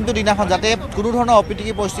অন্তিমটো দিনাখন যাতে কোনো ধৰণৰ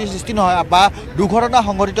অপ্ৰীতিকৰ পৰিস্থিতিৰ সৃষ্টি নহয় বা দুৰ্ঘটনা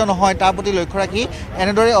সংঘটিত নহয় তাৰ প্ৰতি লক্ষ্য ৰাখি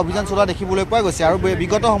এনেদৰে অভিযান চলোৱা দেখিবলৈ পোৱা গৈছে আৰু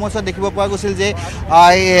বিগত সময়ছোৱাত দেখিব পোৱা গৈছিল যে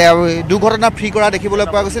দুৰ্ঘটনা ফ্ৰী কৰা দেখিবলৈ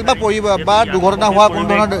পোৱা গৈছিল বা দুৰ্ঘটনা হোৱা কোনো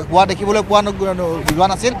ধৰণৰ হোৱা দেখিবলৈ পোৱা যোৱা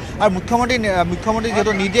নাছিল আৰু মুখ্যমন্ত্ৰী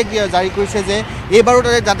যিহেতু নিৰ্দেশ জাৰি কৰিছে যে এইবাৰো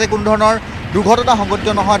যাতে কোনো ধৰণৰ দুৰ্ঘটনা সংঘটিত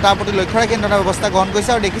নহয় তাৰ প্ৰতি লক্ষ্য ৰাখি এনেধৰণৰ ব্যৱস্থা গ্ৰহণ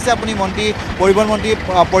কৰিছে আৰু দেখিছে আপুনি পৰিবহণ মন্ত্ৰী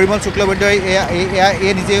পৰিমল শুক্লবৈদ্যই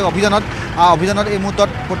এই নিজে অভিযানত এই মুহূৰ্তত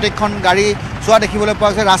প্ৰত্যেকখন গাড়ী চোৱা দেখিবলৈ পোৱা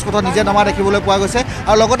গৈছে ৰাজপথত নিজে নমা দেখিবলৈ পোৱা গৈছে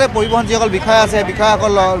আৰু লগতে পৰিবহণ যিসকল বিষয়া আছে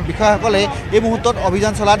বিষয়াসকলে এই মুহূৰ্তত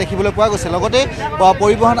অভিযান চলা দেখিবলৈ পোৱা গৈছে লগতে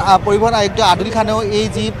পৰিবহণ আয়ুক্ত আদিল খানেও এই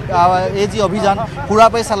যি অভিযান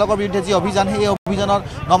সুৰাপাৰী চালকৰ বিৰুদ্ধে যি অভিযান সেই অভিযানত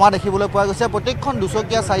নমা দেখিবলৈ পোৱা গৈছে প্ৰত্যেকখন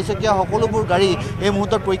দুচকীয়া চাৰিচকীয়া সকলোবোৰ গাড়ী এই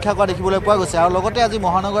মুহূৰ্তত পৰীক্ষা কৰা দেখিবলৈ পোৱা গৈছে আৰু লগতে আজি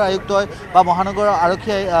মহানগৰ আয়ুক্তই বা মহানগৰ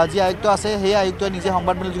আৰক্ষী যি আয়ুক্ত আছে সেই আয়ুক্তই নিজে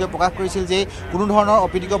সংবাদমেলযোগে প্ৰকাশ কৰিছিল যে কোনো ধৰণৰ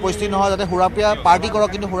অপ্ৰীতিকৰ পৰিস্থিতি নহয় যাতে সুৰাপাৰী পাৰ্টি কৰক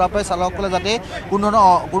কিন্তু সুৰাপাৰী চালকসকলে যাতে কোনো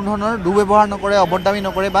ধৰণৰ দুৰ্ব্যৱহাৰ নকৰে অবদামী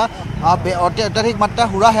নকৰে বা অত্যাধিক মাত্ৰা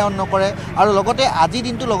সুৰা সেৱন নকৰে আৰু লগতে আজিৰ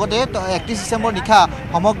দিনটো লগতে 31 ডিচেম্বৰ নিশা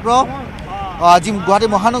সমগ্ৰ আজি গুৱাহাটী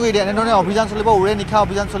মহানগৰীত এনেধৰণে অভিযান চলিব উৰে নিশা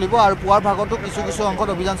অভিযান চলিব আৰু পুৱাৰ ভাগতো কিছু অংশত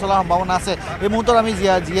অভিযান চলাৰ সম্ভাৱনা আছে এই মুহূৰ্তত আমি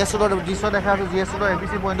GS ৰোডৰ দৃশ্য দেখাই আছোঁ GS ৰোডৰ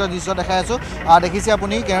MPC পইণ্টৰ দৃশ্য দেখাই আছোঁ দেখিছে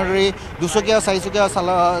আপুনি কেনেদৰে দুচকীয়া চাৰিচকীয়া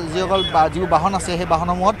যিসকল যিবোৰ বাহন আছে সেই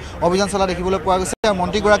বাহনসমূহত অভিযান চলা দেখিবলৈ পোৱা গৈছে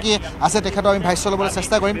মন্ত্ৰীগৰাকী আছে তেখেতক আমি ভাষ্য ল'বলৈ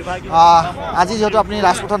চেষ্টা কৰিম আজি যিহেতু আপুনি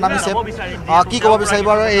ৰাজপথত নামিছে কি ক'ব বিচাৰিব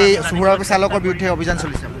আৰু এই সুৰাপাৰী চালকৰ বিৰুদ্ধে অভিযান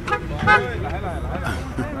চলিছে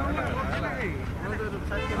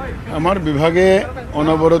আমাৰ বিভাগে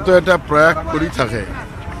অনবৰত এটা প্ৰয়াস কৰে থাকে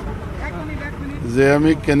যে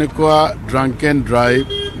আমি কেনেকুৱা ড্ৰাঙ্ক এন্ড ড্ৰাইভ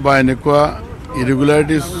বা এনেকুৱা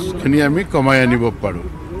ইৰেগুলাৰিটিসখিনি আমি কমাই আনিব পাৰোঁ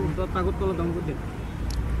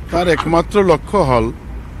তাৰ একমাত্ৰ লক্ষ্য হল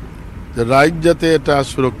যে ৰাইজ যাতে এটা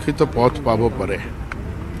সুৰক্ষিত পথ পাব পাৰে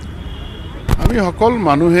আমি সকল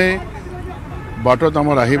মানুহে বাটত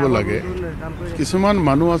আমাৰ আহিব লাগে কিছুমান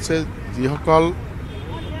মানুহ আছে যিসকল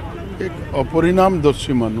এক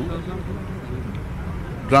অপরিণামদর্শী মানুষ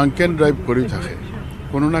ড্রাঙ্ক এন্ড ড্রাইভ করে থাকে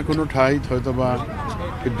কোনো না কোনো ঠাইত হয়তো বা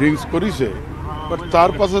ড্রিঙ্কস করেছে বাট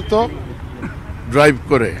তার পাশে তো ড্রাইভ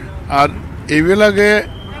করে আর এইবিলাকে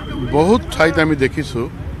বহুত ঠাইত আমি দেখিছোঁ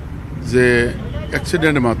যে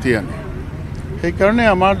এক্সিডেন্ট মাতি আনে সেইকাৰণে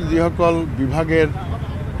আমাৰ যিসকল বিভাগের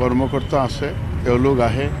কর্মকর্তা আছে তেওঁলোক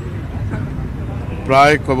আহে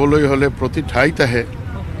প্রায় ক'বলৈ হলে প্রতি ঠাইত আহে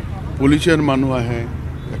পুলিশের মানুষ আহে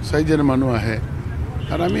এক্সাইজের মানুষ আহে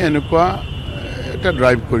আর আমি এনেকুৱা এটা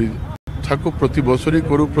ড্ৰাইভ কৰি থাকো প্রতি বছরই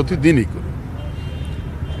করো প্রতিদিনই করো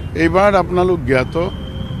এইবার আপনালোক জ্ঞাত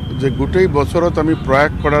যে গোটেই বছরত আমি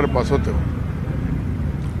প্রয়াস করার পাছতেও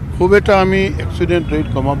খুব এটা আমি এক্সিডেন্ট রেট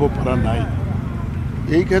কমাব পৰা নাই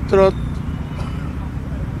এই ক্ষেত্ৰত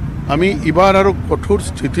আমি এবাৰ আৰু কঠোৰ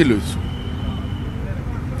স্থিতি লৈছো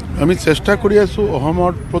আমি চেষ্টা কৰি আছো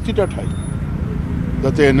অসমৰ প্ৰতিটা ঠাই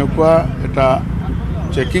যাতে এনেকুৱা এটা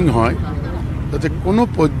চেকিং হয় যাতে কোনো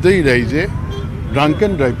পৰ্যায়ত ৰাইজে ড্ৰাঙ্ক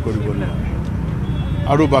এন্ড ড্ৰাইভ কৰিব নোৱাৰে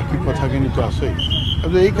আৰু বাকী কথাখিনিতো আছেই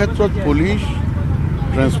আৰু এই ক্ষেত্ৰত পুলিশ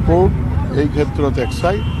ট্ৰান্সপোৰ্ট এই ক্ষেত্ৰত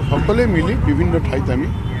এক্সাইজ সকলে মিলি বিভিন্ন ঠাইত আমি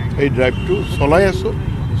এই ড্ৰাইভটো চলাই আছোঁ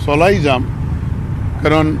চলাই যাম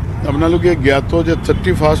কাৰণ আপোনালোকে জ্ঞাত যে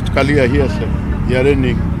 31 কালি আহি আছে ইয়াৰে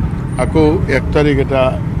নিক আকৌ 1 তাৰিখ এটা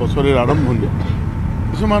বছৰৰ আৰম্ভণি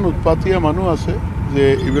কিছুমান উৎপাতীয় মানুহ আছে যে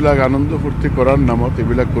এইবিলাক আনন্দ ফূৰ্তি কৰাৰ নামত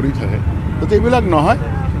এইবিলাক কৰি থাকে যাতে এইবিলাক নহয়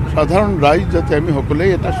সাধারণ রাইজ যাতে আমি সকলেই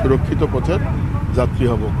এটা সুরক্ষিত পথের যাত্রী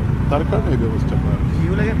হব তার কারণে এই ব্যবস্থা করা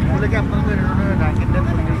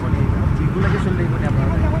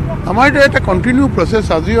আমার এটা একটা কন্টিনিউ প্রসেস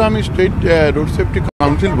আজিও আমি স্টেট রোড সেফটি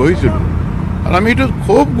কাউন্সিল বহিছিল আর আমি এটা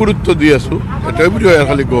খুব গুরুত্ব দিয়ে আছো এটা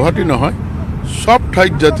খালি গুৱাহাটী নহয় সব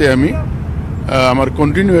ঠাইত যাতে আমি আমাৰ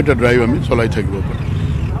কন্টিনিউ এটা ড্ৰাইভ আমি চলাই থাকিব পাৰি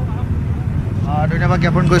ধন্যবাদ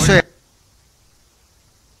জ্ঞাপন কৰিছে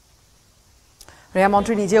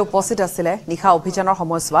ৰেমন্ত্ৰী নিজে উপস্থিত আছিলে নিশা অভিযানৰ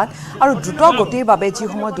সময়ছোৱাত আৰু দ্ৰুত গতিৰ বাবে যি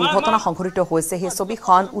সময় দুৰ্ঘটনা সংঘটিত হৈছে সেই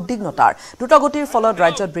ছবিখন উদ্বিগ্নতাৰ দ্ৰুত গতিৰ ফলত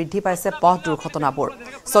ৰাজ্যত বৃদ্ধি পাইছে পথ দুৰ্ঘটনাবোৰ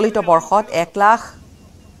চলিত বৰ্ষত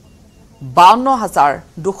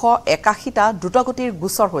 1,52,281টা দ্ৰুতগতিৰ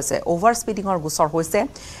গোচৰ হৈছে অভাৰ স্পিডিঙৰ গোচৰ হৈছে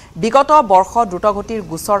বিগত বৰ্ষ দ্ৰুতগতিৰ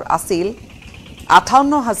গোচৰ আছিল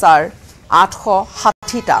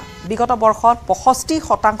 58,860টা বিগত বৰ্ষত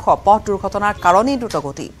 65% পথ দুৰ্ঘটনাৰ কাৰণেই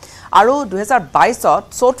দ্ৰুতগতি আৰু 2022ত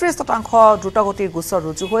 34% দ্ৰুতগতিৰ গোচৰ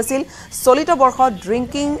ৰুজু হৈছিল চলিত বৰ্ষত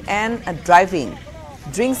ড্ৰিংকছ এণ্ড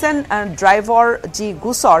ড্ৰাইভৰ যি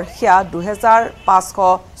গোচৰ সেয়া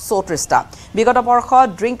 2534টা বিগত বৰ্ষত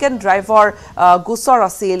ড্ৰিংক এণ্ড ড্ৰাইভৰ গোচৰ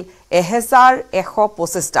আছিল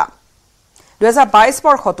 1125টা 2022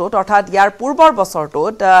 বৰ্ষটোত অৰ্থাৎ ইয়াৰ পূৰ্বৰ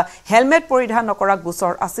বছৰটোত হেলমেট পৰিধান নকৰা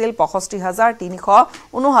গোচৰ আছিল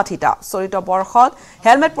 65359টা চলিত বৰ্ষত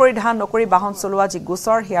হেলমেট পৰিধান নকৰি বাহন চলোৱা যি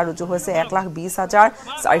গোচৰ সেয়া ৰুজু হৈছে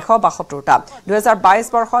 1,20,472টা 2022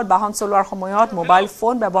 বৰ্ষত বাহন চলোৱাৰ সময়ত মোবাইল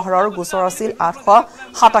ফোন ব্যৱহাৰৰ গোচৰ আছিল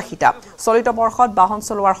 887টা চলিত বৰ্ষত বাহন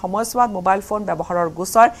চলোৱাৰ সময়ছোৱাত মোবাইল ফোন ব্যৱহাৰৰ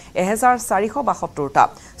গোচৰ 1472টা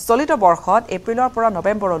চলিত বৰ্ষত এপ্ৰিলৰ পৰা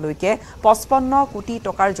নৱেম্বৰলৈকে 55 কোটি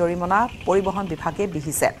টকাৰ জৰিমনা পৰিবহণ বিভাগে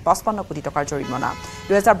বিহিছে 55 কোটি টকাৰ জৰিমনা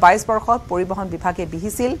 2022 বৰ্ষত পৰিবহণ বিভাগে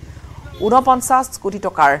বিহিছিল 49 কোটি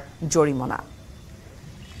টকাৰ জৰিমনা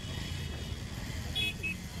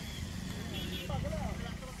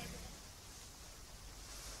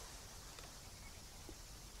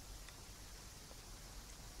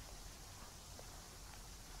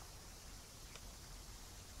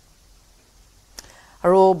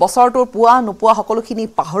আৰু বছৰটোৰ পুৱা নোপোৱা সকলোখিনি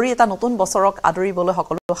পাহৰি এটা নতুন বছৰক আদৰিবলৈ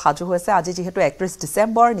সকলো সাজু হৈছে আজি যেহেতু 31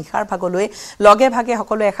 ডিসেম্বৰ নিখাৰ ভাগলৈ লগে ভাগে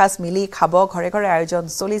সকলো এখাস মিলি খাব ঘৰে ঘৰে আয়োজন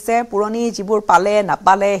চলিছে পুৰণি যিবোৰ পালে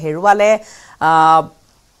নাপালে হেৰুৱালে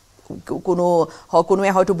কোনোৱে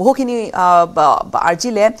হয়তো বহুখিনি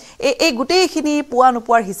আৰ্জিলে এই গোটেইখিনি পুৱা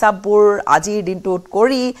নোপোৱাৰ হিচাপবোৰ আজিৰ দিনটোত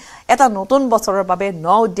কৰি এটা নতুন বছৰৰ বাবে ন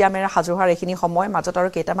উদ্যামেৰে সাজু হোৱাৰ এইখিনি সময় মাজত আৰু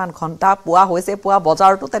কেইটামান ঘণ্টা পুৱা হৈছে পুৱা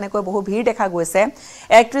বজাৰতো তেনেকৈ বহু ভিৰ দেখা গৈছে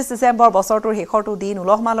 31 ডিসেম্বৰ বছৰটোৰ শেষৰটো দিন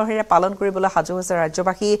উলহ মালহেৰে পালন কৰিবলৈ সাজু হৈছে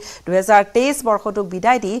ৰাজ্যবাসী 2023 বৰ্ষটোক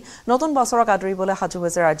বিদায় দি নতুন বছৰক আদৰিবলৈ সাজু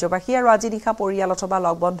হৈছে ৰাজ্যবাসী আৰু আজি নিশা পৰিয়াল অথবা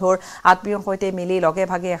লগ বন্ধুৰ আত্মীয়ৰ সৈতে মিলি লগে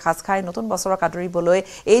ভাগে এসাজ খাই নতুন বছৰক আদৰিবলৈ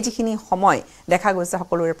এই যিখিনি সময় দেখা গৈছে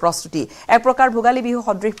সকলোৰে প্ৰস্তুতি এক প্ৰকাৰ ভোগালী বিহু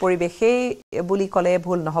সদৃশ পৰিৱেশেই বুলি ক'লে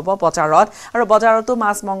ভুল নহব বজাৰত আৰু বজাৰতো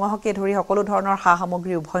মাছ মঙহকে ধৰি সকলো ধৰণৰ সা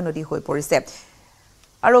সামগ্ৰী উভয় নদী হৈ পৰিছে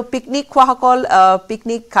আৰু পিকনিক খোৱাসকল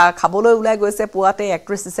পিকনিক খাবলৈ ওলাই গৈছে পুৱাতে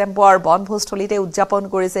 31 ডিসেম্বৰ বনভোজস্থলীতে উদযাপন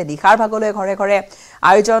কৰিছে নিখাৰ ভাগলৈ ঘৰে ঘৰে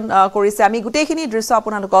আয়োজন কৰিছে আমি গোটেইখিনি দৃশ্য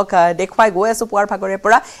আপোনালোকক দেখুৱাই গৈ আছো পুৱাৰ ভাগৰে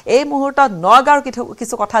পৰা এই মুহূৰ্তত নগাঁৱৰ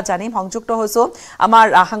কিছু কথা জানিম সংযুক্ত হৈছো আমাৰ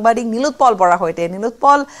সাংবাদিক নীলোৎপল বৰা হৈতে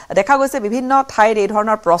নীলোৎপল দেখা গৈছে বিভিন্ন ঠাইৰ এই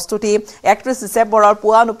ধৰণৰ প্ৰস্তুতি 31 ডিসেম্বৰৰ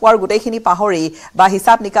পুৱা নোপোৱাৰ গোটেইখিনি পাহৰি বা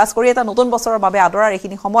হিচাপ নিকাচ কৰি এটা নতুন বছৰৰ বাবে আদৰাৰ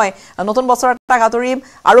এইখিনি সময় নতুন বছৰৰ এটা আদৰিম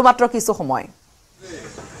আৰু মাত্ৰ কিছু সময়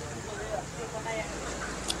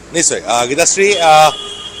নিশ্চয় গীতাশ্ৰী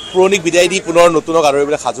পুৰণিক বিদায় দি পুনৰ নতুনক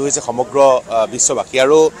আদৰিবলৈ সাজু হৈছে সমগ্ৰ বিশ্ববাসী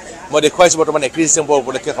আৰু মই দেখুৱাইছোঁ বৰ্তমান 31 ডিসেম্বৰ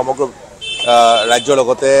উপলক্ষে সমগ্ৰ ৰাজ্যৰ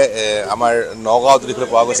লগতে আমাৰ নগাঁৱত দেখিবলৈ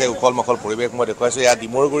পোৱা গৈছে উখল মাখল পৰিৱেশ মই দেখুৱাইছোঁ ইয়াত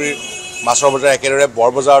ডিমৰুগুৰিৰ মাছৰ বজাৰ একেদৰে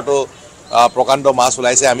বৰবজাৰতো প্ৰকাণ্ড মাছ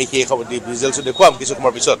ওলাইছে আমি সেই ভিজুৱেলছো দেখুৱাম কিছু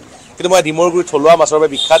সময়ৰ পিছত কিন্তু মই ডিমৰুগুৰিৰ থলুৱা মাছৰ বাবে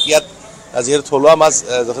বিখ্যাত ইয়াত যিহেতু থলুৱা মাছ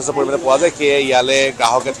যথেষ্ট পৰিমাণে পোৱা যায় সেয়ে ইয়ালৈ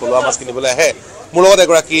গ্ৰাহকে থলুৱা মাছ কিনিবলৈ আহে মোৰ লগত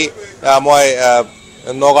এগৰাকী মই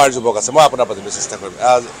নগাঁৱৰ যুৱক আছে মই আপোনাৰ পাতিবলৈ চেষ্টা কৰিম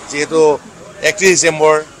যেহেতু 31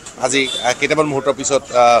 ডিসেম্বৰ আজি কেইটামান মুহূৰ্তৰ পিছত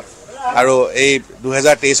আৰু এই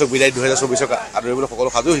 2023ক বিদায় 2024ক আদৰিবলৈ সকলো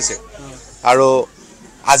সাজু হৈছে আৰু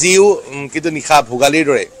আজিও কিন্তু নিশা ভোগালীৰ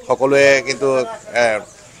দৰে সকলোৱে কিন্তু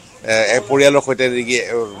পৰিয়ালৰ সৈতে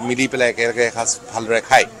মিলি পেলাই একেলগে এসাঁজ ভালদৰে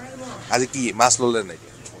খায় আজি কি মাছ ল'লে নাই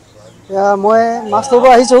মই মাছ ল'ব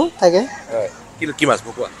আহিছোঁ থাকে কি মাছ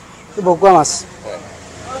ভকুৱা মাছ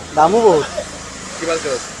দামো বহুত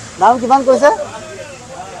দাম কিমান কৈছে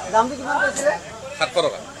দামটো কিমান কৈছিলে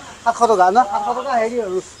 700 টকা না 700 টকা হেৰি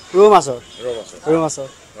ৰৌ মাছৰ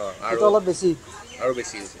আৰু অলপ বেছি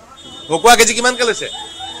হৈছে ভকুৱা কেজি কিমানকৈ লৈছে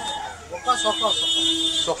ভকুৱা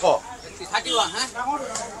 600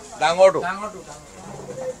 ডাঙৰটো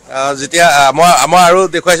যেতিয়া মই আৰু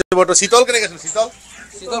দেখুৱাইছোঁ বৰ্তমান শীতল কেনেকৈ আছে শীতল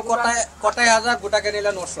কটাই 1000 গোটা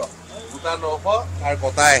কেনিলে 900 গোটা 900 আৰু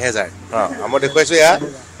কটা 1000 মই দেখুৱাইছোঁ এয়া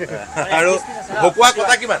আৰু ভকুৱা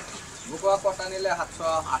কটা কিমান ভকুৱা কটা নিলে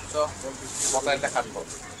 700 800 কটা নিলে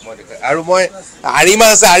 700 মই দেখুৱাই আৰু মই আৰি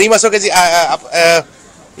মাছ আছে আৰি মাছৰ কেজি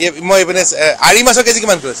মই এইপিনে আৰি মাছৰ কেজি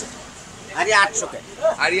কিমান কৈছে আৰি 800 কে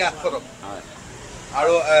আৰি 800 টকা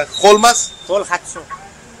আৰু শ'ল মাছ শ'ল 700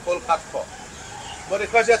 মই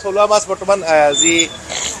দেখুৱাইছোঁ থলুৱা মাছ বৰ্তমান যি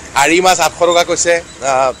আৰি মাছ 800 টকা কৈছে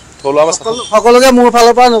থলুৱা মাছ সকলোকে মোৰ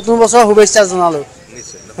ফালৰ পৰা নতুন বছৰৰ শুভেচ্ছা জনালোঁ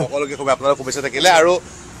নিশ্চয় সকলোকে আপোনালোকৰ শুভেচ্ছা থাকিলে আৰু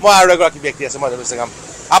মই আৰু এগৰাকী ব্যক্তি আছে মই জানিব চাম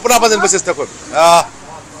আপোনাৰ পৰা জানিব চেষ্টা কৰিম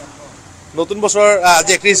নতুন বছৰ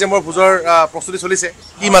আজি 31 ডিসেম্বৰ ভোজৰ প্ৰস্তুতি চলিছে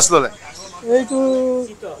কি মাছ ল'লে এইটো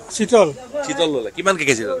শীতল ল'লে কিমান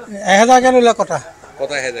কেজি ল'লে 1000 কে ল'লে কটা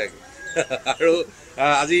 1000 আৰু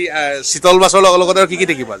আজি শীতল মাছৰ লগতে আৰু কি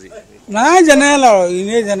দেখিব আজি নাই জেনেৰেল আৰু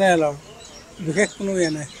এনেই জেনেৰেল আৰু বিশেষ কোনো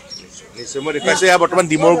ইয়ে নাই নিশ্চয় মই দেখাইছোঁ এয়া বৰ্তমান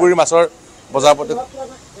ডিমৰগুৰি মাছৰ বজাৰ পথ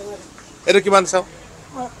এইটো কিমান চাওঁ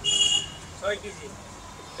 6 কেজি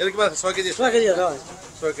এইটো কিমান 6 কেজি 6 কেজি আছে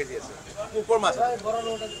 6 কেজি আছে ওপৰ মাছ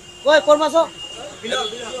ওপৰ মাছ বিল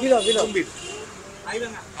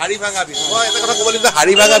হাৰিভাঙা বিল মই এটা কথা ক'ব লাগিব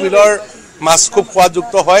হাৰিভাঙা বিলৰ মাছ খুব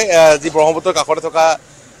সোৱাদযুক্ত হয় যি ব্ৰহ্মপুত্ৰৰ কাষতে থকা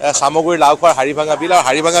সামগ্ৰী লাওখোৱাৰ হাৰিভাঙা বিল আৰু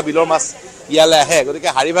হাৰিভাঙা বিলৰ মাছ ইয়ালৈ আহে গতিকে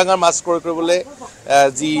হাৰিভাঙাৰ মাছ ক্ৰয় কৰিবলৈ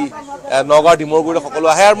যি নগাঁও ডিমৰগুৰি সকলো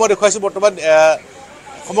আহে আৰু মই দেখুৱাইছোঁ বৰ্তমান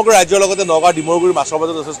সমগ্ৰ ৰাজ্যৰ লগতে নগাঁও ডিমৰগুৰি মাছৰ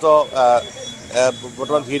বজাৰত যথেষ্ট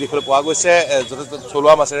বৰ্তমান ভিৰ দেখিবলৈ পোৱা গৈছে যথেষ্ট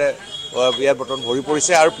থলুৱা মাছেৰে ইয়াত বৰ্তমান ভৰি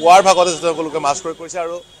পৰিছে আৰু পুৱাৰ ভাগতে যথেষ্ট লোকে মাছ ক্ৰয় কৰিছে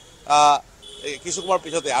আৰু কিছু সময়ৰ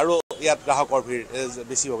পিছতে আৰু ইয়াত গ্ৰাহকৰ ভিৰ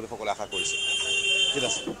বেছি হ'ব বুলি সকলোৱে আশা কৰিছে ঠিক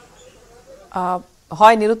আছে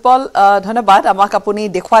হয় নিৰুৎপল ধন্যবাদ আমাক আপুনি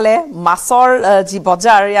দেখুৱালে মাছৰ যি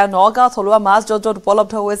বজাৰ ইয়া নগাঁও থলুৱা মাছ য'ত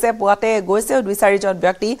উপলব্ধ হৈছে পুৱাতে গৈছে 2-4 জন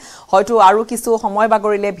ব্যক্তি হয়তো আৰু কিছু সময়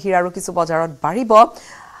বাগৰিলে ভিৰ আৰু কিছু বজাৰত বাঢ়িব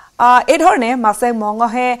এই ধৰণে মাছে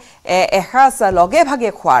মঙহে এসাজ লগে ভাগে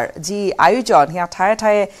খোৱাৰ যি আয়োজন হিয়া ঠায়ে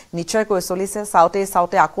ঠায়ে নিশ্চয়কৈ চলিছে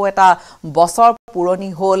চাওতে আকৌ এটা বছৰ পুৰণি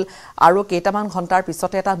হ'ল আৰু কেইটামান ঘণ্টাৰ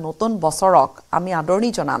পিছতে এটা নতুন বছৰক আমি আদৰণি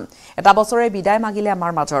জনাম এটা বছৰে বিদায় মাগিলে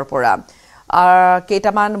আমাৰ মাজৰ পৰা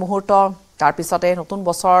কেইটামান মুহূৰ্ত তাৰ পিছতে নতুন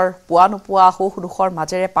বছৰ পুৱা নোপোৱা সুখ দুখৰ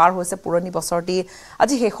মাজেৰে পাৰ হৈছে পুৰণি বছৰটি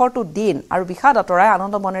আজি শেষৰটো দিন আৰু বিষাদ আঁতৰাই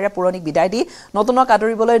আনন্দ মনেৰে পুৰণিক বিদায় দি নতুনক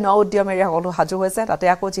আদৰিবলৈ ন উদ্যমেৰে সকলো সাজু হৈছে তাতে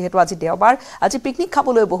আকৌ যিহেতু আজি দেওবাৰ আজি পিকনিক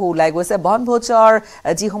খাবলৈ বহু ওলাই গৈছে বনভোজৰ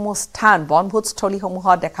যিসমূহ স্থান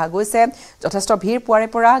বনভোজস্থলীসমূহত দেখা গৈছে যথেষ্ট ভিৰ পুৱাৰে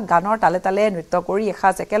পৰা গানৰ তালে তালে নৃত্য কৰি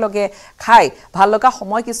এসাজ একেলগে খাই ভাল লগা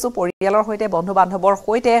সময় কিছু পৰিয়ালৰ সৈতে বন্ধু বান্ধৱৰ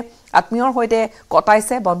সৈতে আত্মীয়ৰ সৈতে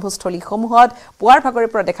কটাইছে বনভোজস্থলীসমূহত পুৱাৰ ভাগৰে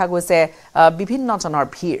পৰা দেখা গৈছে বিভিন্ন জনৰ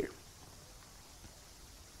ভিৰ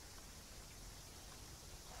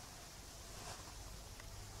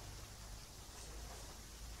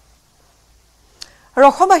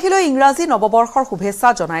ৰখবাহিলৈ ইংৰাজী নৱবৰ্ষৰ শুভেচ্ছা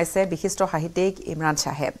জনাইছে বিশিষ্ট সাহিত্যিক ইমৰান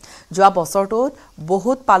শাহে যোৱা বছৰটোত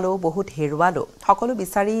বহুত পালো বহুত হেৰুৱালো সকলো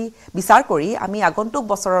বিচাৰ কৰি আমি আগন্তুক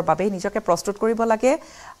বছৰৰ বাবে নিজকে প্ৰস্তুত কৰিব লাগে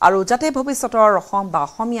আৰু যাতে ভৱিষ্যতৰ অসম বা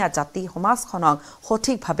অসমীয়া জাতি সমাজখনক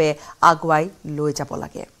সঠিকভাৱে আগুৱাই লৈ যাব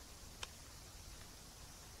লাগে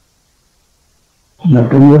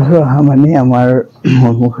নতুন বছৰ অহা মানে আমাৰ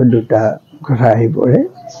মুখত দুটা কথা আহি পৰে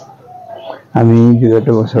আমি বিগত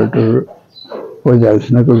বছৰটোৰ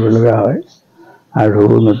পৰ্যালোচনা কৰিব লগা হয় আৰু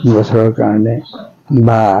নতুন বছৰৰ কাৰণে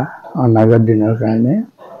বা অনাগত দিনৰ কাৰণে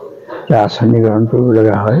আঁচনি গ্ৰহণ কৰিব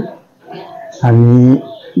লগা হয় আমি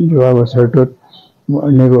যোৱা বছৰটোত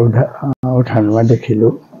অনেক উঠা নমা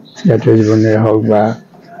দেখিলোঁ জাতীয় জীৱনেৰে হওক বা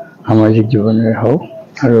সামাজিক জীৱনেৰে হওক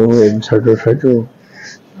আৰু এই বছৰটোত হয়তো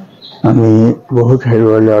আমি বহুত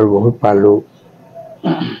হেৰুৱালোঁ আৰু বহুত পালোঁ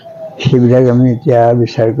সেইবিলাক আমি এতিয়া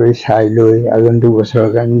বিচাৰ কৰি চাই লৈ আগন্তুক বছৰৰ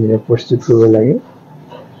কাৰণে নিজে প্ৰস্তুত কৰিব লাগে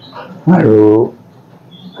আৰু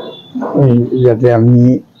যাতে আমি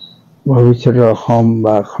ভৱিষ্যতৰ অসম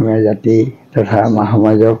বা অসমীয়া জাতি তথা আমাৰ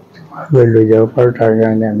সমাজক আগুৱাই লৈ যাব পাৰোঁ তাৰ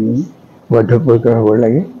কাৰণে আমি বদ্ধপৰিকৰ হ'ব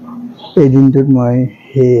লাগে এই দিনটোত মই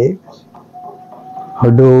সেই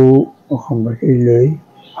সদৌ অসমবাসীলৈ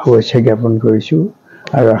শুভেচ্ছা জ্ঞাপন কৰিছোঁ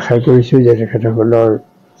আৰু আশা কৰিছোঁ যে তেখেতসকলৰ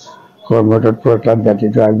কৰ্মতৎপৰতাত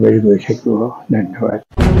জাতিটো আগবাঢ়ি গৈ থাকিব ধন্যবাদ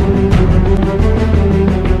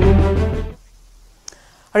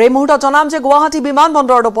আৰু এই মুহূৰ্তত জনাম যে গুৱাহাটী বিমান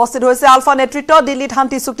বন্দৰত উপস্থিত হৈছে আলফা নেতৃত্ব দিল্লীত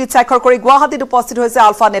শান্তি চুক্তিত স্বাক্ষৰ কৰি গুৱাহাটীত উপস্থিত হৈছে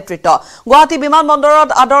আলফা নেতৃত্ব গুৱাহাটী বিমান বন্দৰত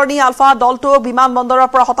আদৰণি আলফা দলটো বিমান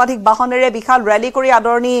বন্দৰৰ পৰা শতাধিক বাহনেৰে বিশাল ৰেলী কৰি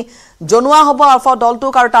আদৰণি জনোৱা হ'ব আলফা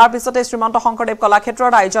দলটোক আৰু তাৰ পিছতে শ্ৰীমন্ত শংকৰদেৱ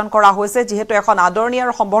কলাক্ষেত্ৰত আয়োজন কৰা হৈছে যিহেতু এখন আদৰণি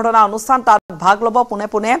আৰু সম্বৰ্ধনা অনুষ্ঠান তাত ভাগ ল'ব পোনে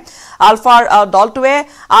পোনে আলফাৰ দলটোৱে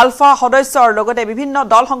আলফা সদস্যৰ লগতে বিভিন্ন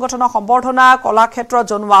দল সংগঠনৰ সম্বৰ্ধনা কলাক্ষেত্ৰত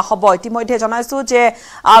জনোৱা হ'ব ইতিমধ্যে জনাইছো যে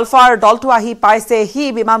আলফাৰ দলটো আহি পাইছে হি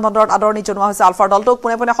বিমান বন্দৰত আদৰণি জনোৱা হৈছে আলফাৰ দলটোক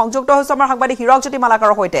পোনে পোনে সংযুক্ত হৈছে আমাৰ সাংবাদিক হিৰকজ্যোতি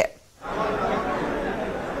মালাকাৰৰ সৈতে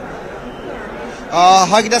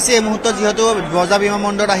হয় গীতাশ্ৰী এই মুহূৰ্তত যিহেতু বজা বিমান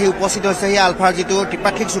বন্দৰত আহি উপস্থিত হৈছে সেই আলফাৰ যিটো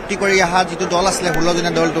ত্ৰিপাক্ষিক চুক্তি কৰি অহা যিটো দল আছিলে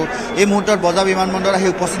 16জনীয়া দলটো এই মুহূৰ্তত বজা বিমান বন্দৰত আহি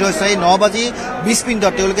উপস্থিত হৈছে এই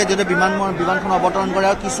 9:20 তেওঁলোকে যিহেতু বিমানখন অৱতৰণ কৰে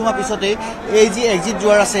আৰু কিছুমান পিছতে এই যি এক্সিট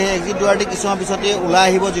দুৱাৰ আছে সেই এক্সিট দুৱাৰটি কিছুমান পিছতে ওলাই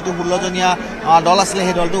আহিব যিটো 16জনীয়া দল আছিলে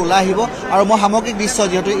সেই দলটো ওলাই আহিব আৰু মই সামগ্ৰিক দৃশ্য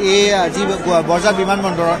যিহেতু এই যি বজা বিমান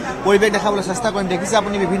বন্দৰৰ পৰিৱেশ দেখাবলৈ চেষ্টা কৰিম দেখিছে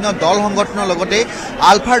আপুনি বিভিন্ন দল সংগঠনৰ লগতে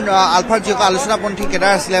আলফাৰ যিসকল আলোচনাপন্থী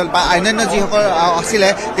কেডাৰ আছিলে বা অন্যান্য যিসকল আছিলে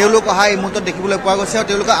তেওঁলোক অহা এই মুহূৰ্তত দেখিবলৈ পোৱা গৈছে আৰু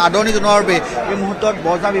তেওঁলোকে আদৰণি জনোৱাৰ বাবে এই মুহূৰ্তত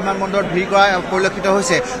বৰঝাৰ বিমানবন্দৰত ভিৰ কৰা পৰিলক্ষিত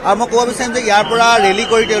হৈছে আৰু মই ক'ব বিচাৰিম যে ইয়াৰ পৰা ৰেলী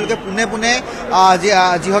কৰি তেওঁলোকে পোনে পোনে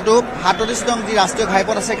যিহেতু 37 নং যি ৰাষ্ট্ৰীয়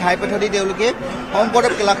ঘাইপথ আছে ঘাইপথেদি তেওঁলোকে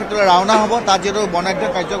শংকৰদেৱ কলাক্ষেত্ৰলৈ ৰাওনা হ'ব তাত যিহেতু বৰ্ণাঢ্য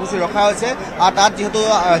কাৰ্যসূচী ৰখা হৈছে আৰু তাত যিহেতু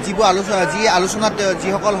যিবোৰ আলোচনাত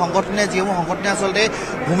যিসমূহ সংগঠনে আচলতে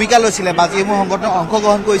ভূমিকা লৈছিলে বা যিসমূহ সংগঠনে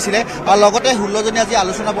অংশগ্ৰহণ কৰিছিলে আৰু লগতে 16জনীয়া যি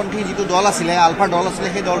আলোচনাপন্থী যিটো দল আছিলে আলফাৰ দল আছিলে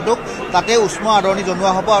সেই দলটোক তাতে উষ্ম আদৰণি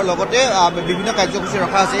জনোৱা হ'ব আৰু লগতে বিভিন্ন কাৰ্যসূচী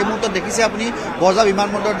ৰখা আছে এই মুহূৰ্তত দেখিছে আপুনি বৰঝাৰ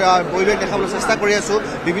বিমানবন্দৰত পৰিৱেশ দেখাবলৈ চেষ্টা কৰি আছোঁ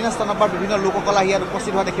বিভিন্ন স্থানৰ পৰা বিভিন্ন লোকসকল আহি ইয়াত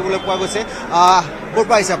উপস্থিত হোৱা দেখিবলৈ পোৱা গৈছে ক'ৰ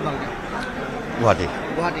পৰা আহিছে আপোনালোকে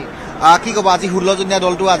গুৱাহাটী কি ক'ব আজি 16জনীয়া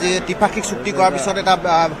দলটো আজি ত্ৰিপাক্ষিক চুক্তি কৰাৰ পিছত এটা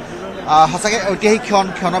সঁচাকৈ ঐতিহাসিক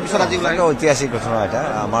ক্ষণৰ পিছত আজি ঐতিহাসিক ঘটনা এটা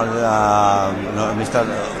আমাৰ মিষ্টাৰ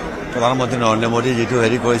প্ৰধানমন্ত্ৰী নৰেন্দ্ৰ মোদী যিটো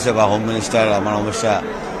হেৰি কৰিছে বা হোম মিনিষ্টাৰ আমাৰ অমিত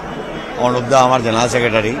অনুপ দা আমাৰ জেনেৰেল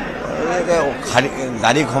ছেক্ৰেটাৰী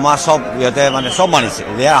গাড়ী ক্ষমা চব ইহঁতে মানে চব মানিছে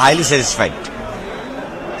দে আৰ হাইলি ছেটিছফাইড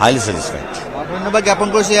ধন্যবাদ জ্ঞাপন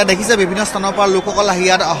কৰিছোঁ ইয়াত দেখিছে বিভিন্ন স্থানৰ পৰা লোকসকল আহি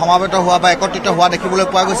ইয়াত সমাবেত হোৱা বা একত্ৰিত হোৱা দেখিবলৈ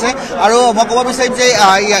পোৱা গৈছে আৰু মই ক'ব বিচাৰিম যে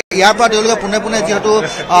ইয়াৰ পৰা তেওঁলোকে পোনে পোনে যিহেতু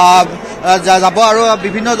যাব আৰু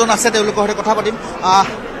বিভিন্নজন আছে তেওঁলোকৰ সৈতে কথা পাতিম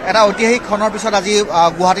এটা ঐতিহাসিক ক্ষণৰ পিছত আজি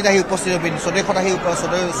গুৱাহাটীত আহি উপস্থিত হ'ব স্বদেশত আহি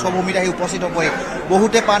স্বভূমিত আহি উপস্থিত হ'বই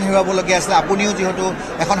বহুতে প্ৰাণ হেৰুৱাবলগীয়া আছিলে আপুনিও যিহেতু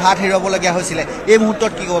এখন হাত হেৰুৱাবলগীয়া হৈছিলে এই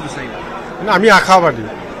মুহূৰ্তত কি ক'ব বিচাৰিম আমি আশাবাদী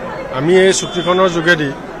আমি এই চুক্তিখনৰ যোগেদি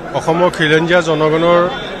অসমৰ খিলঞ্জীয়া জনগণৰ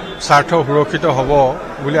স্বাৰ্থ সুৰক্ষিত হ'ব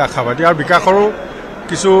বুলি আশাবাদী আৰু বিকাশৰো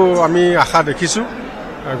কিছু আমি আশা দেখিছোঁ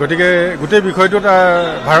গতিকে গোটেই বিষয়টোত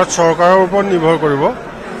ভাৰত চৰকাৰৰ ওপৰত নিৰ্ভৰ কৰিব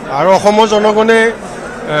আৰু অসমৰ জনগণে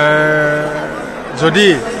যদি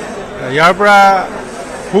ইয়াৰ পৰা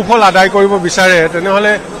সুফল আদায় কৰিব বিচাৰে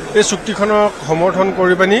তেনেহ'লে এই চুক্তিখনক সমৰ্থন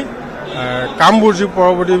কৰি পানি কামবোৰ যি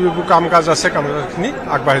পৰৱৰ্তী যিবোৰ কাম কাজ আছে কাম কাজখিনি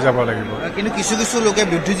আগবাঢ়ি যাব লাগিব কিন্তু কিছু লোকে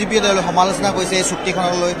বুদ্ধিজীৱীয়ে তেওঁলোকে সমালোচনা কৰিছে এই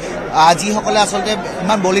চুক্তিখনক লৈ যিসকলে আচলতে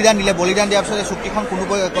ইমান বলিদান দিয়াৰ পিছত এই চুক্তিখন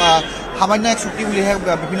কোনোবা সামান্য এক চুক্তি বুলিহে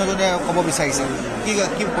বিভিন্নজনে ক'ব বিচাৰিছে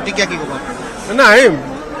কি প্ৰতিক্ৰিয়া কি ক'ব নাই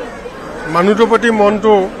মানুহটোৰ প্ৰতি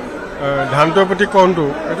মনটো ধানটোৰ প্ৰতি কণটো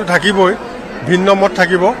এইটো থাকিবই ভিন্ন মত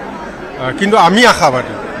থাকিব কিন্তু আমি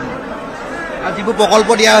আশাবাদী যিবোৰ প্ৰকল্প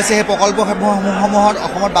দিয়া হৈছে সেই প্ৰকল্পসমূহত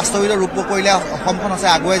অসমত বাস্তৱিত ৰূপ কৰিলে অসমখন আছে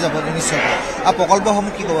আগুৱাই যাব নিশ্চয় আৰু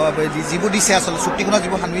প্ৰকল্পসমূহ কি ক'ব যিবোৰ দিছে আচলতে চুক্তিখনত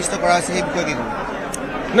যিবোৰ সন্নিৱিষ্ট কৰা হৈছে সেই বিষয়ে কি ক'ব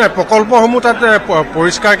নাই প্ৰকল্পসমূহ তাত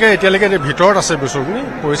পৰিষ্কাৰকৈ এতিয়ালৈকে ভিতৰত আছে বস্তুখিনি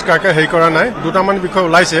পৰিষ্কাৰকৈ হেৰি কৰা নাই দুটামান বিষয়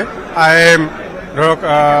ওলাইছে IIM ধৰক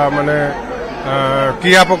মানে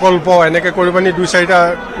ক্ৰীড়া প্ৰকল্প এনেকৈ কৰি পানি 2-4টা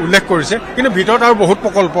উল্লেখ কৰিছে কিন্তু ভিতৰত আৰু বহুত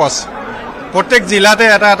প্ৰকল্প আছে প্ৰত্যেক জিলাতে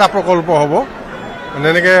এটা প্ৰকল্প হ'ব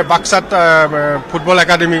এনেকৈ বাক্সাত ফুটবল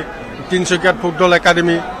একাডেমি তিনিচুকীয়াত ফুটবল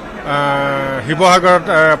একাডেমি শিৱসাগৰত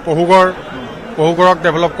পহুগড়ক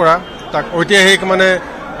ডেভেলপ কৰা তাক ঐতিহাসিক মানে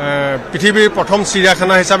পৃথিৱীৰ প্ৰথম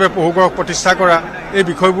চিৰিয়াখানা হিচাপে পহুগড়ক প্ৰতিষ্ঠা কৰা এই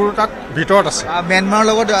বিষয়বোৰ তাত ভিতৰত আছে ম্যানমাৰৰ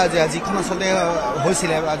লগত যিখন আচলতে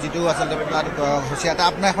হৈছিলে যিটো আচলতে হৈছে এটা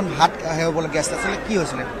আপোনাৰ এখন হাত হেৰুৱাবলগীয়া আছিলে আচলতে কি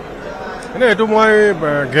হৈছিলে মানে এইটো মই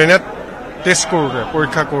গ্ৰেনেড টেষ্ট কৰোঁতে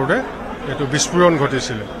পৰীক্ষা কৰোঁতে এইটো বিস্ফোৰণ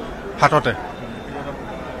ঘটিছিলে হাততে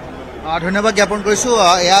ধন্যবাদ জ্ঞাপন কৰিছোঁ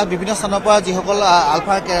এয়া বিভিন্ন স্থানৰ পৰা যিসকল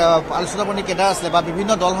আলফাৰ আলোচনাপন্থী কেডাৰ আছিলে বা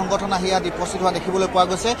বিভিন্ন দল সংগঠন আহি ইয়াত উপস্থিত হোৱা দেখিবলৈ পোৱা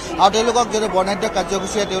গৈছে আৰু তেওঁলোকক যিহেতু বৰ্ণাঢ্য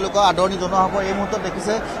কাৰ্যসূচীৰে তেওঁলোকক আদৰণি জনোৱা হ'ব এই মুহূৰ্তত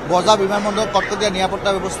দেখিছে বৰঝাৰ বিমানবন্দৰত কটকটীয়া নিৰাপত্তা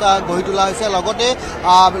ব্যৱস্থা গঢ়ি তোলা হৈছে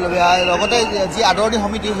লগতে যি আদৰণি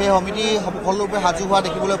সমিতি সেই সমিতি সফলৰূপে সাজু হোৱা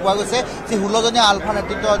দেখিবলৈ পোৱা গৈছে যি 16জনীয়া আলফা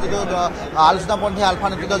নেতৃত্ব যিটো আলোচনাপন্থী আলফা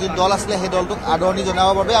নেতৃত্ব যিটো দল আছিলে সেই দলটোক আদৰণি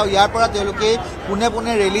জনাবৰ বাবে আৰু ইয়াৰ পৰা তেওঁলোকে পোনে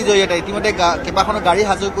পোনে ৰেলীৰ জৰিয়তে ইতিমধ্যে কেইবাখনো গাড়ী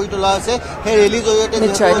সাজু কৰি তোলা হৈছে সেই ৰেলীৰ জৰিয়তে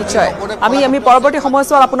নিশ্চয় আমি পৰৱৰ্তী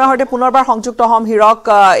সময়ছোৱাত আপোনাৰ সৈতে পুনৰবাৰ সংযুক্ত হ'ম হিৰক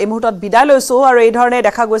এই মুহূৰ্তত বিদায় লৈছোঁ আৰু এই ধৰণে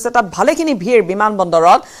দেখা গৈছে তাত ভালেখিনি ভিৰ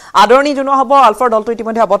বিমানবন্দৰত আদৰণি জনোৱা হ'ব আলফাৰ দলটো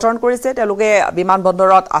ইতিমধ্যে অৱতৰণ কৰিছে তেওঁলোকে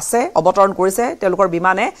বিমানবন্দৰত আছে অৱতৰণ কৰিছে তেওঁলোকৰ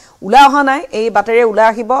বিমানে ওলাই অহা নাই এই বাটেৰে ওলাই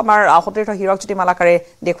আহিব আমাৰ সতীৰ্থ হিৰক জ্যোতি মালাকাৰে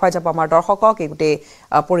দেখুৱাই যাব আমাৰ দৰ্শকক এই গোটেই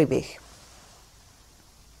পৰিৱেশ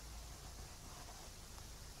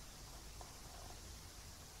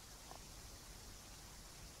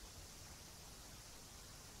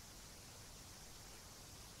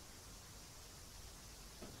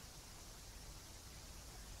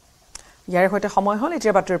ইয়াৰ সৈতে সময় হ'ল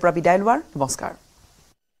এতিয়া বাতৰিৰ পৰা বিদায় লোৱাৰ নমস্কাৰ